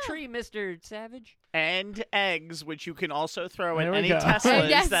tree, Mr. Savage. And eggs, which you can also throw at There we any go. Teslas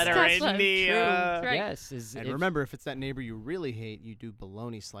Yes, that are in Teslas. the. True. Right. Yes. And remember, if it's that neighbor you really hate, you do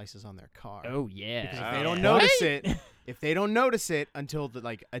bologna slices on their car. Oh yeah. Because if Oh, they don't yeah. notice it, if they don't notice it until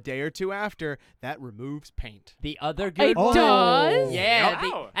a day or two after, that removes paint. The other It good one. does? Yeah,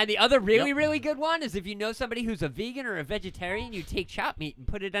 Wow. and the other really, really good one is if you know somebody who's a vegan or a vegetarian, you take chopped meat and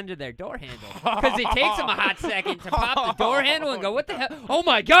put it under their door handle. Because it takes them a hot second to pop the door handle and go, what the hell? Oh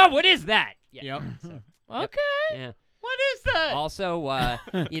my God, what is that? Yeah. Yep. So, Okay. yeah. What is that? Also,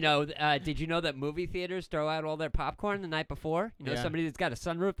 did you know that movie theaters throw out all their popcorn the night before? You know, Yeah. somebody that's got a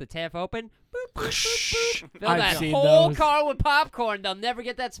sunroof that's half open, boop, boop, boop, boop. Fill I've that seen whole those. car with popcorn. They'll never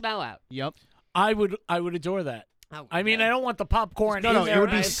get that smell out. Yep. I would adore that. Oh, I mean, yeah. I don't want the popcorn. No, in no, there it would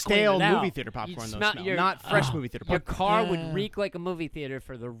and I be have to clean stale it out. movie theater popcorn, though. smell- Smell. your- Not fresh movie theater Your popcorn. car Yeah. would reek like a movie theater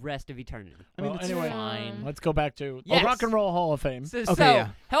for the rest of eternity. I mean, Well, that's anyway, fine. let's go back to Yes. the Rock and Roll Hall of Fame. So, yeah.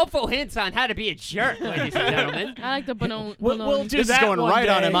 helpful hints on how to be a jerk, ladies and gentlemen. I like the bologna. We'll do This is that going one right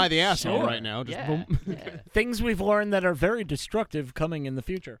on day. Am I the Asshole Sure. right now. Just Yeah. boom. Yeah. Things we've learned that are very destructive coming in the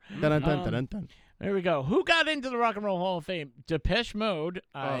future. Dun, dun, dun, dun, dun. There we go. Who got into the Rock and Roll Hall of Fame? Depeche Mode.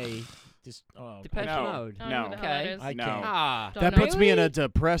 Depeche No. Mode. I don't know No. who the hell that Okay. is. I No. can't. Ah. Don't That know. puts me in a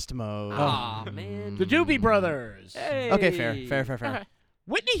depressed mode. Aw, man. The Doobie Brothers. Hey. Okay, fair.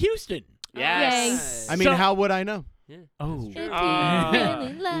 Whitney Houston. Yes. I mean, So- how would I know? Oh. If he Ah.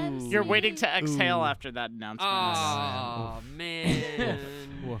 really loves You're me. waiting to exhale Ooh. after that announcement. Oh, man.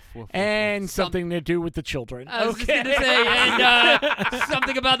 Woof, woof, And Some- something to do with the children. I was just going to say, and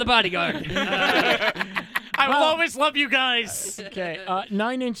something about the bodyguard. I will always love you guys. Okay.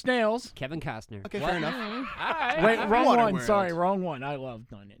 9 Inch Nails. Kevin Costner. Okay, What? fair enough. Mhm. All right. Wait, wrong one. Waterworld. Sorry, wrong one. I love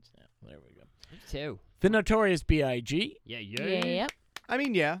 9 Inch Nails. There we go. Two. The Notorious B.I.G. Yeah. Yep. I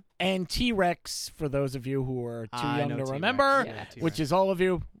mean, yeah. and T-Rex, for those of you who are too I young know to T-Rex. remember, Yeah. which is all of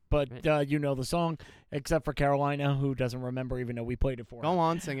you, but Right. you know the song, except for Carolina, who doesn't remember even though we played it for Go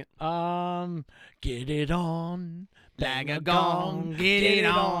on, sing it. her. Get it on. Bag a gong, get it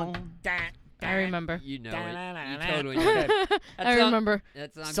on. I remember. You know it. You Da-na-na-na. totally know it. I remember.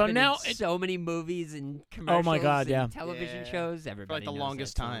 That song's So been now in it- so many movies and Oh commercials my God, yeah. and television Yeah. shows. For Everybody like the knows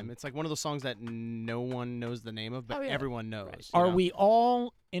longest that song. time. It's like one of those songs that no one knows the name of, but Oh, yeah. everyone knows. Right. you Are know? we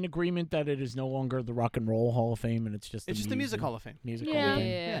all in agreement that it is no longer the Rock and Roll Hall of Fame and it's just It's just the Music Hall of Fame. Music Yeah. Hall of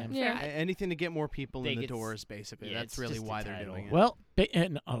Fame. Yeah. Yeah. Anything to get more people Think in the it's- doors, basically. yeah, That's it's really just a why they're title. doing it. Well,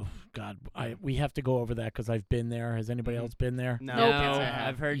 and oh God, we have to go over that because I've been there. Has anybody else been there? no, No, can't say I have.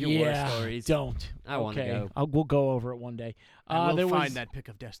 I've heard your yeah, war stories. don't. I wanna okay. go. We'll go over it one day. I there will find was that pick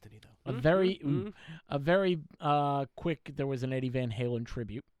of destiny, though. a very, Mhm. a very quick. There was an Eddie Van Halen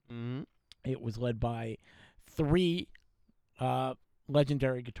tribute. Mm-hmm. It was led by 3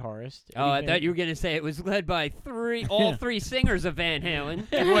 legendary guitarists. Oh, I Eddie thought Van- you were gonna say it was led by all 3 singers of Van Halen.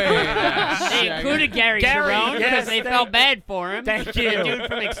 Wait. They included Gary Gary, Cherone because yes, they thank- felt bad for him. Thank The you. dude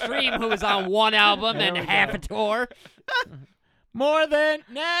from Extreme who was on one album There and we half go. a tour. More than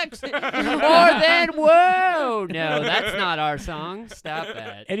next. More than whoa. No, that's not our song. Stop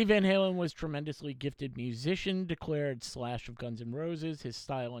that. Eddie Van Halen was tremendously gifted musician, declared Slash of Guns N' Roses. His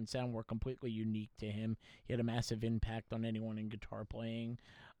style and sound were completely unique to him. He had a massive impact on anyone in guitar playing.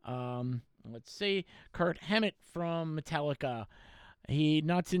 Let's see. Kurt Hammett from Metallica.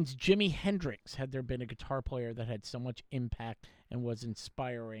 Not since Jimi Hendrix had there been a guitar player that had so much impact and was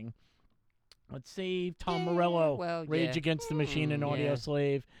inspiring. Let's see. Tom Morello, well, Rage yeah. Against the Machine and Audio yeah.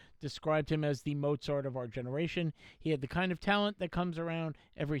 Slave, described him as the Mozart of our generation. He had the kind of talent that comes around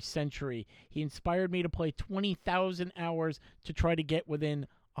every century. He inspired me to play 20,000 hours to try to get within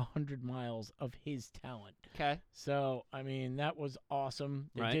 100 miles of his talent. Okay. So, I mean, that was awesome.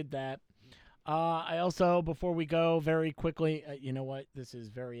 They Right. did that. I also, before we go, very quickly, you know what? This is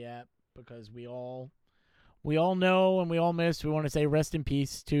very apt because we all know and we all miss. We want to say rest in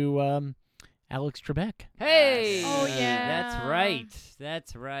peace to Alex Trebek. Hey. Oh, yeah. That's right.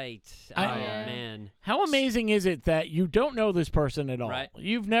 That's right. Oh, I- man. How amazing is it that you don't know this person at all? Right.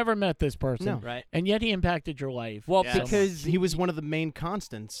 You've never met this person. No. Right. And yet he impacted your life. Well, Yes. because He was one of the main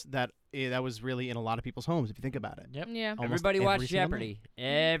constants that was really in a lot of people's homes, if you think about it. Yep. Yeah. Almost everybody every watched single Jeopardy.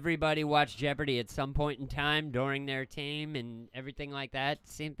 Everybody watched Jeopardy at some point in time during their team and everything like that.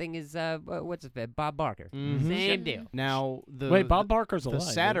 Same thing as what's his name? Bob Barker. Mhm. Same deal. Now, Wait, Bob Barker's the alive.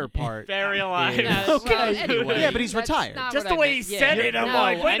 sadder isn't he? part. Very alive. is- No, Okay. well, anyway, Yeah, but he's that's retired. not Just what the I way meant. he Yeah. said it, I'm No,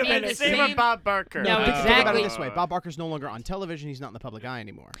 like, wait I a mean minute, the same same- with Bob Barker. No, Think about exactly. it this way: Bob Barker's no longer on television. He's not in the public eye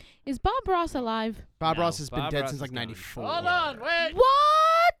anymore. Is Bob Ross alive? Bob No, Ross has been Bob dead Ross since is like gone. '94. Hold on, wait.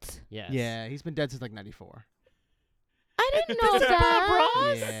 What? Yes. Yeah, he's been dead since like '94. I didn't know This is that. Bob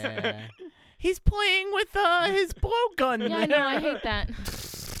Ross? Yeah. He's playing with his blowgun. Yeah, I know. I hate that.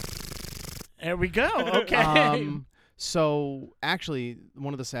 There we go. Okay. So actually,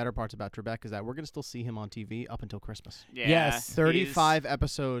 one of the sadder parts about Trebek is that we're gonna still see him on TV up until Christmas. Yeah, Yes. 35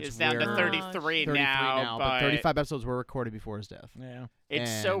 episodes. He's down to where- 33 33 now, but 35 episodes were recorded before his death. yeah. It's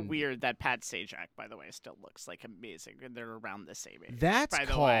so and- weird that Pat Sajak, by the way, still looks like amazing, and they're around the same age. That's by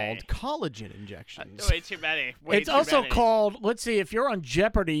the called way. collagen injections. Way too many. Way It's too also many. called, let's see, if you're on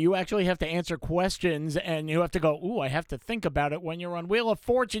Jeopardy, you actually have to answer questions and you have to go, ooh, I have to think about it. When you're on Wheel of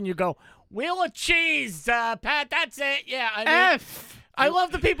Fortune, you go, Wheel of Cheese, Pat, that's it. Yeah, I mean, F. I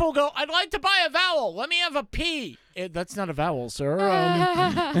love the people who go, I'd like to buy a vowel. Let me have a P. That's not a vowel, sir.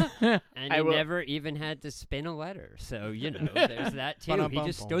 And I he will- never even had to spin a letter. So, you know, there's that too. He Ba-dum-bum-bum.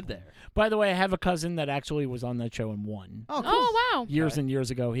 just stood there. By the way, I have a cousin that actually was on that show and won. Oh, cool. Oh wow. Years and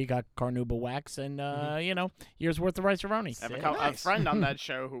years ago, he got carnauba wax and, you know, years worth of rice-a-roni. I have a, Sick. a Nice. friend on that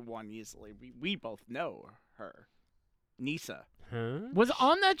show who won easily. We both know her. Nisa. Huh? Was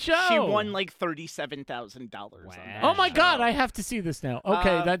on that show. She won like $37,000 on that Oh my show. God, I have to see this now.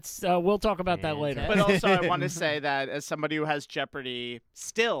 Okay, Uh, that's we'll talk about that later. But also, I want to say that as somebody who has Jeopardy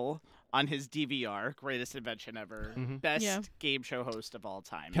still on his DVR, greatest invention ever, best Yeah. game show host of all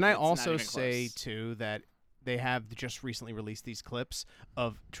time. Can I It's not also even say close. too that they have just recently released these clips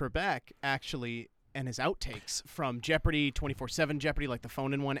of Trebek actually and his outtakes from Jeopardy, 24/7 Jeopardy, like the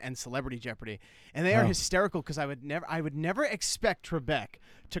phone-in one, and Celebrity Jeopardy, and they are Oh. hysterical because I would never expect Trebek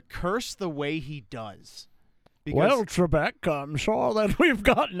to curse the way he does. Because Well, Trebek, I'm sure that we've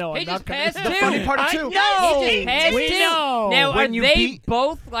got no. He I'm just not gonna- passed the funny part I too. know. He just passed we too. know. Now, When are you they beat-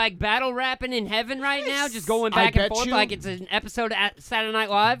 both like battle rapping in heaven right now, just going I back and bet forth you- like it's an episode at Saturday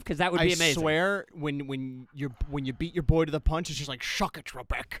Night Live? Because that would I be amazing. swear, when you beat your boy to the punch, it's just like shuck it,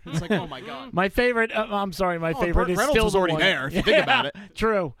 Trebek. It's like, oh my god. My favorite. I'm sorry. My favorite Burt is Reynolds still was the already one- there, if you think about it.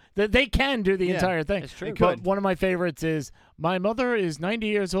 True. They can do the Yeah, entire thing. that's true. They But could. one of my favorites is my mother is 90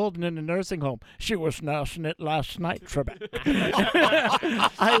 years old and in a nursing home. She was nursing it last night, Trebek.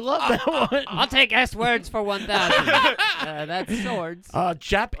 I love that one. I'll take S words for 1,000. That's swords.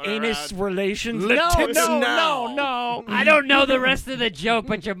 Jap anus relations. Let No, it no, snow. no, no. I don't know the rest of the joke,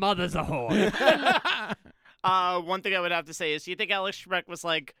 but your mother's a whore. One thing I would have to say is, do you think Alex Trebek was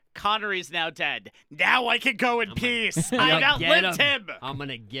like, Connery's now dead. Now I can go in peace. I've Get outlived him. I'm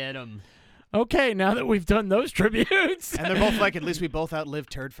gonna get him. Okay, now that we've done those tributes. And they're both like, at least we both outlived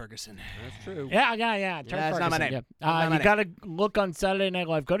Turd Ferguson. That's true. Yeah. Turd Yeah, it's not my Ferguson, name. yeah. Not my You name. got to look on Saturday Night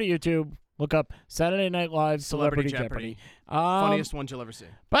Live. Go to YouTube. Look up Saturday Night Live Celebrity Celebrity Jeopardy. Jeopardy. Funniest ones you'll ever see.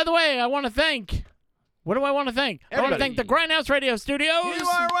 By the way, I want to thank. What do I want to thank? I want to thank the Grindhouse Radio Studios. You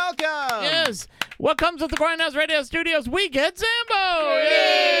are welcome. Yes. What comes with the Grindhouse Radio Studios? We get Zambo.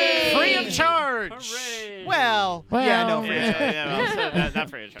 Yay! Free of charge. Hooray. Well, yeah, no, free of charge. Not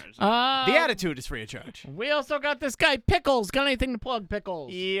free of charge. The attitude is free of charge. We also got this guy, Pickles. Got anything to plug,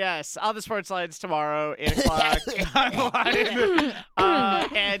 Pickles? Yes, on the sports lines tomorrow, 8 o'clock.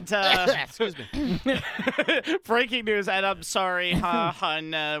 And Excuse me. breaking news, and I'm sorry,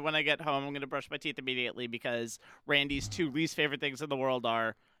 hun. When I get home, I'm going to brush my teeth immediately because Randy's two least favorite things in the world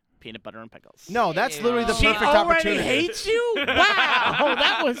are peanut butter and pickles. No, that's literally the She perfect already opportunity. hates you? Wow,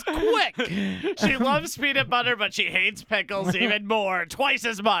 that was quick. She loves peanut butter, but she hates pickles even more, twice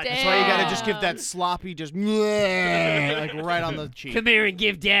as much. That's why you gotta just give that sloppy, just like right on the cheek. Come here and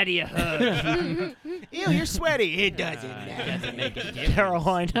give Daddy a hug. Ew, you're sweaty. It doesn't. Doesn't make a difference.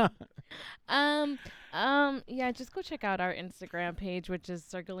 Carolina. Yeah, just go check out our Instagram page, which is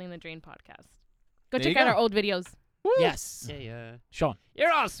Circling the Drain Podcast. Go There check you out go. our old videos. Yes. Hey, Sean.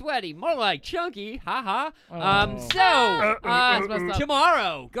 you're all sweaty, more like chunky. Ha ha. Oh.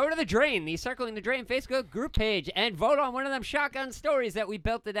 Tomorrow, go to the Drain, the Circling the Drain Facebook group page, and vote on one of them shotgun stories that we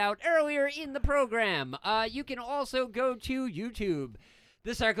belted out earlier in the program. You can also go to YouTube,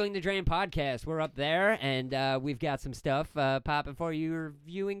 the Circling the Drain podcast. We're up there, and we've got some stuff popping for your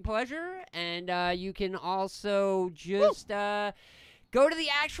viewing pleasure. And you can also just go to the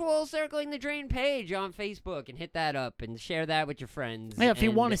actual Circling the Drain page on Facebook and hit that up and share that with your friends. Yeah, if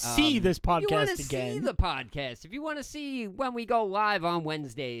you And, want to see this if you want podcast to again. see the podcast, if you want to see when we go live on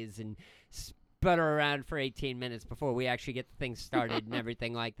Wednesdays and sputter around for 18 minutes before we actually get the thing started and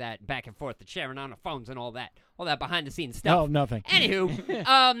everything like that, back and forth, the sharing on the phones and all that behind the scenes stuff. No, nothing.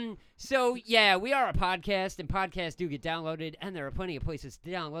 Anywho, so yeah, we are a podcast, and podcasts do get downloaded, and there are plenty of places to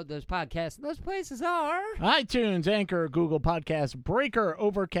download those podcasts, and those places are iTunes, Anchor, Google Podcasts, Breaker,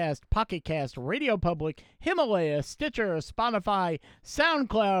 Overcast, Pocket Cast, Radio Public, Himalaya, Stitcher, Spotify,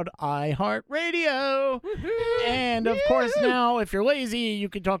 SoundCloud, iHeartRadio. And of course, now, if you're lazy, you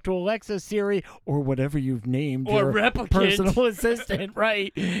can talk to Alexa, Siri, or whatever you've named Or your Replicant. personal assistant,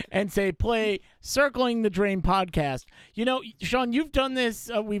 right? And say, play Circling the Drain podcast. You know, Sean, you've done this.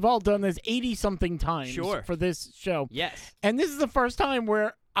 We've all done this 80-something times Sure. for this show. yes. And this is the first time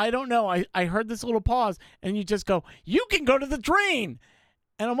where, I don't know, I heard this little pause, and you just go, you can go to the drain.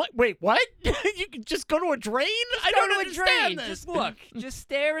 And I'm like, wait, what? You can just go to a drain? I don't Go to a understand drain. this. Just look. Just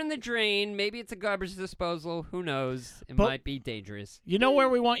stare in the drain. Maybe it's a garbage disposal. Who knows? It But- might be dangerous. You know where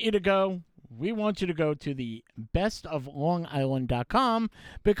we want you to go? We want you to go to the bestoflongisland.com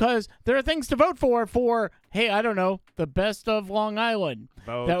because there are things to vote for, hey, I don't know, the best of Long Island.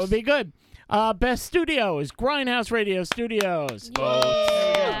 That would be good. Best studio is Grindhouse Radio Studios.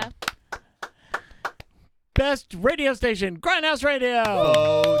 Yeah. Best radio station, Grindhouse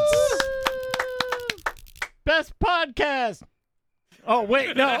Radio. Best podcast. Oh,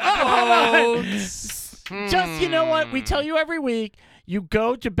 wait, no. Oh, Votes. just, you know what? We tell you every week, you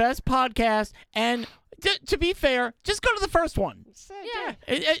go to Best Podcast, and to be fair, just go to the first one. Yeah.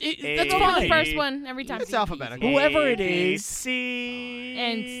 That's Go for the fine. first one every time. It's alphabetical. Whoever it is. C.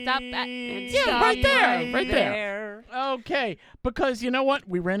 And stop at and Yeah, stop right there, right there. there. Okay, because you know what?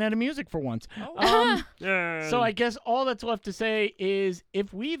 We ran out of music for once. So I guess all that's left to say is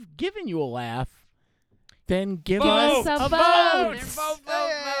if we've given you a laugh, then give us us a a vote. vote.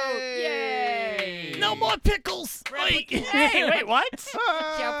 Vote. Yay. No more pickles. Hey, wait, what? Shout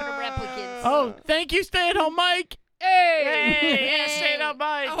for the replicants. Oh, thank you, stay-at-home Mike. Hey, yeah, say no,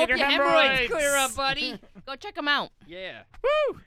 Mike. I hope your hemorrhoids clear up, buddy. Go check them out. Yeah. Woo!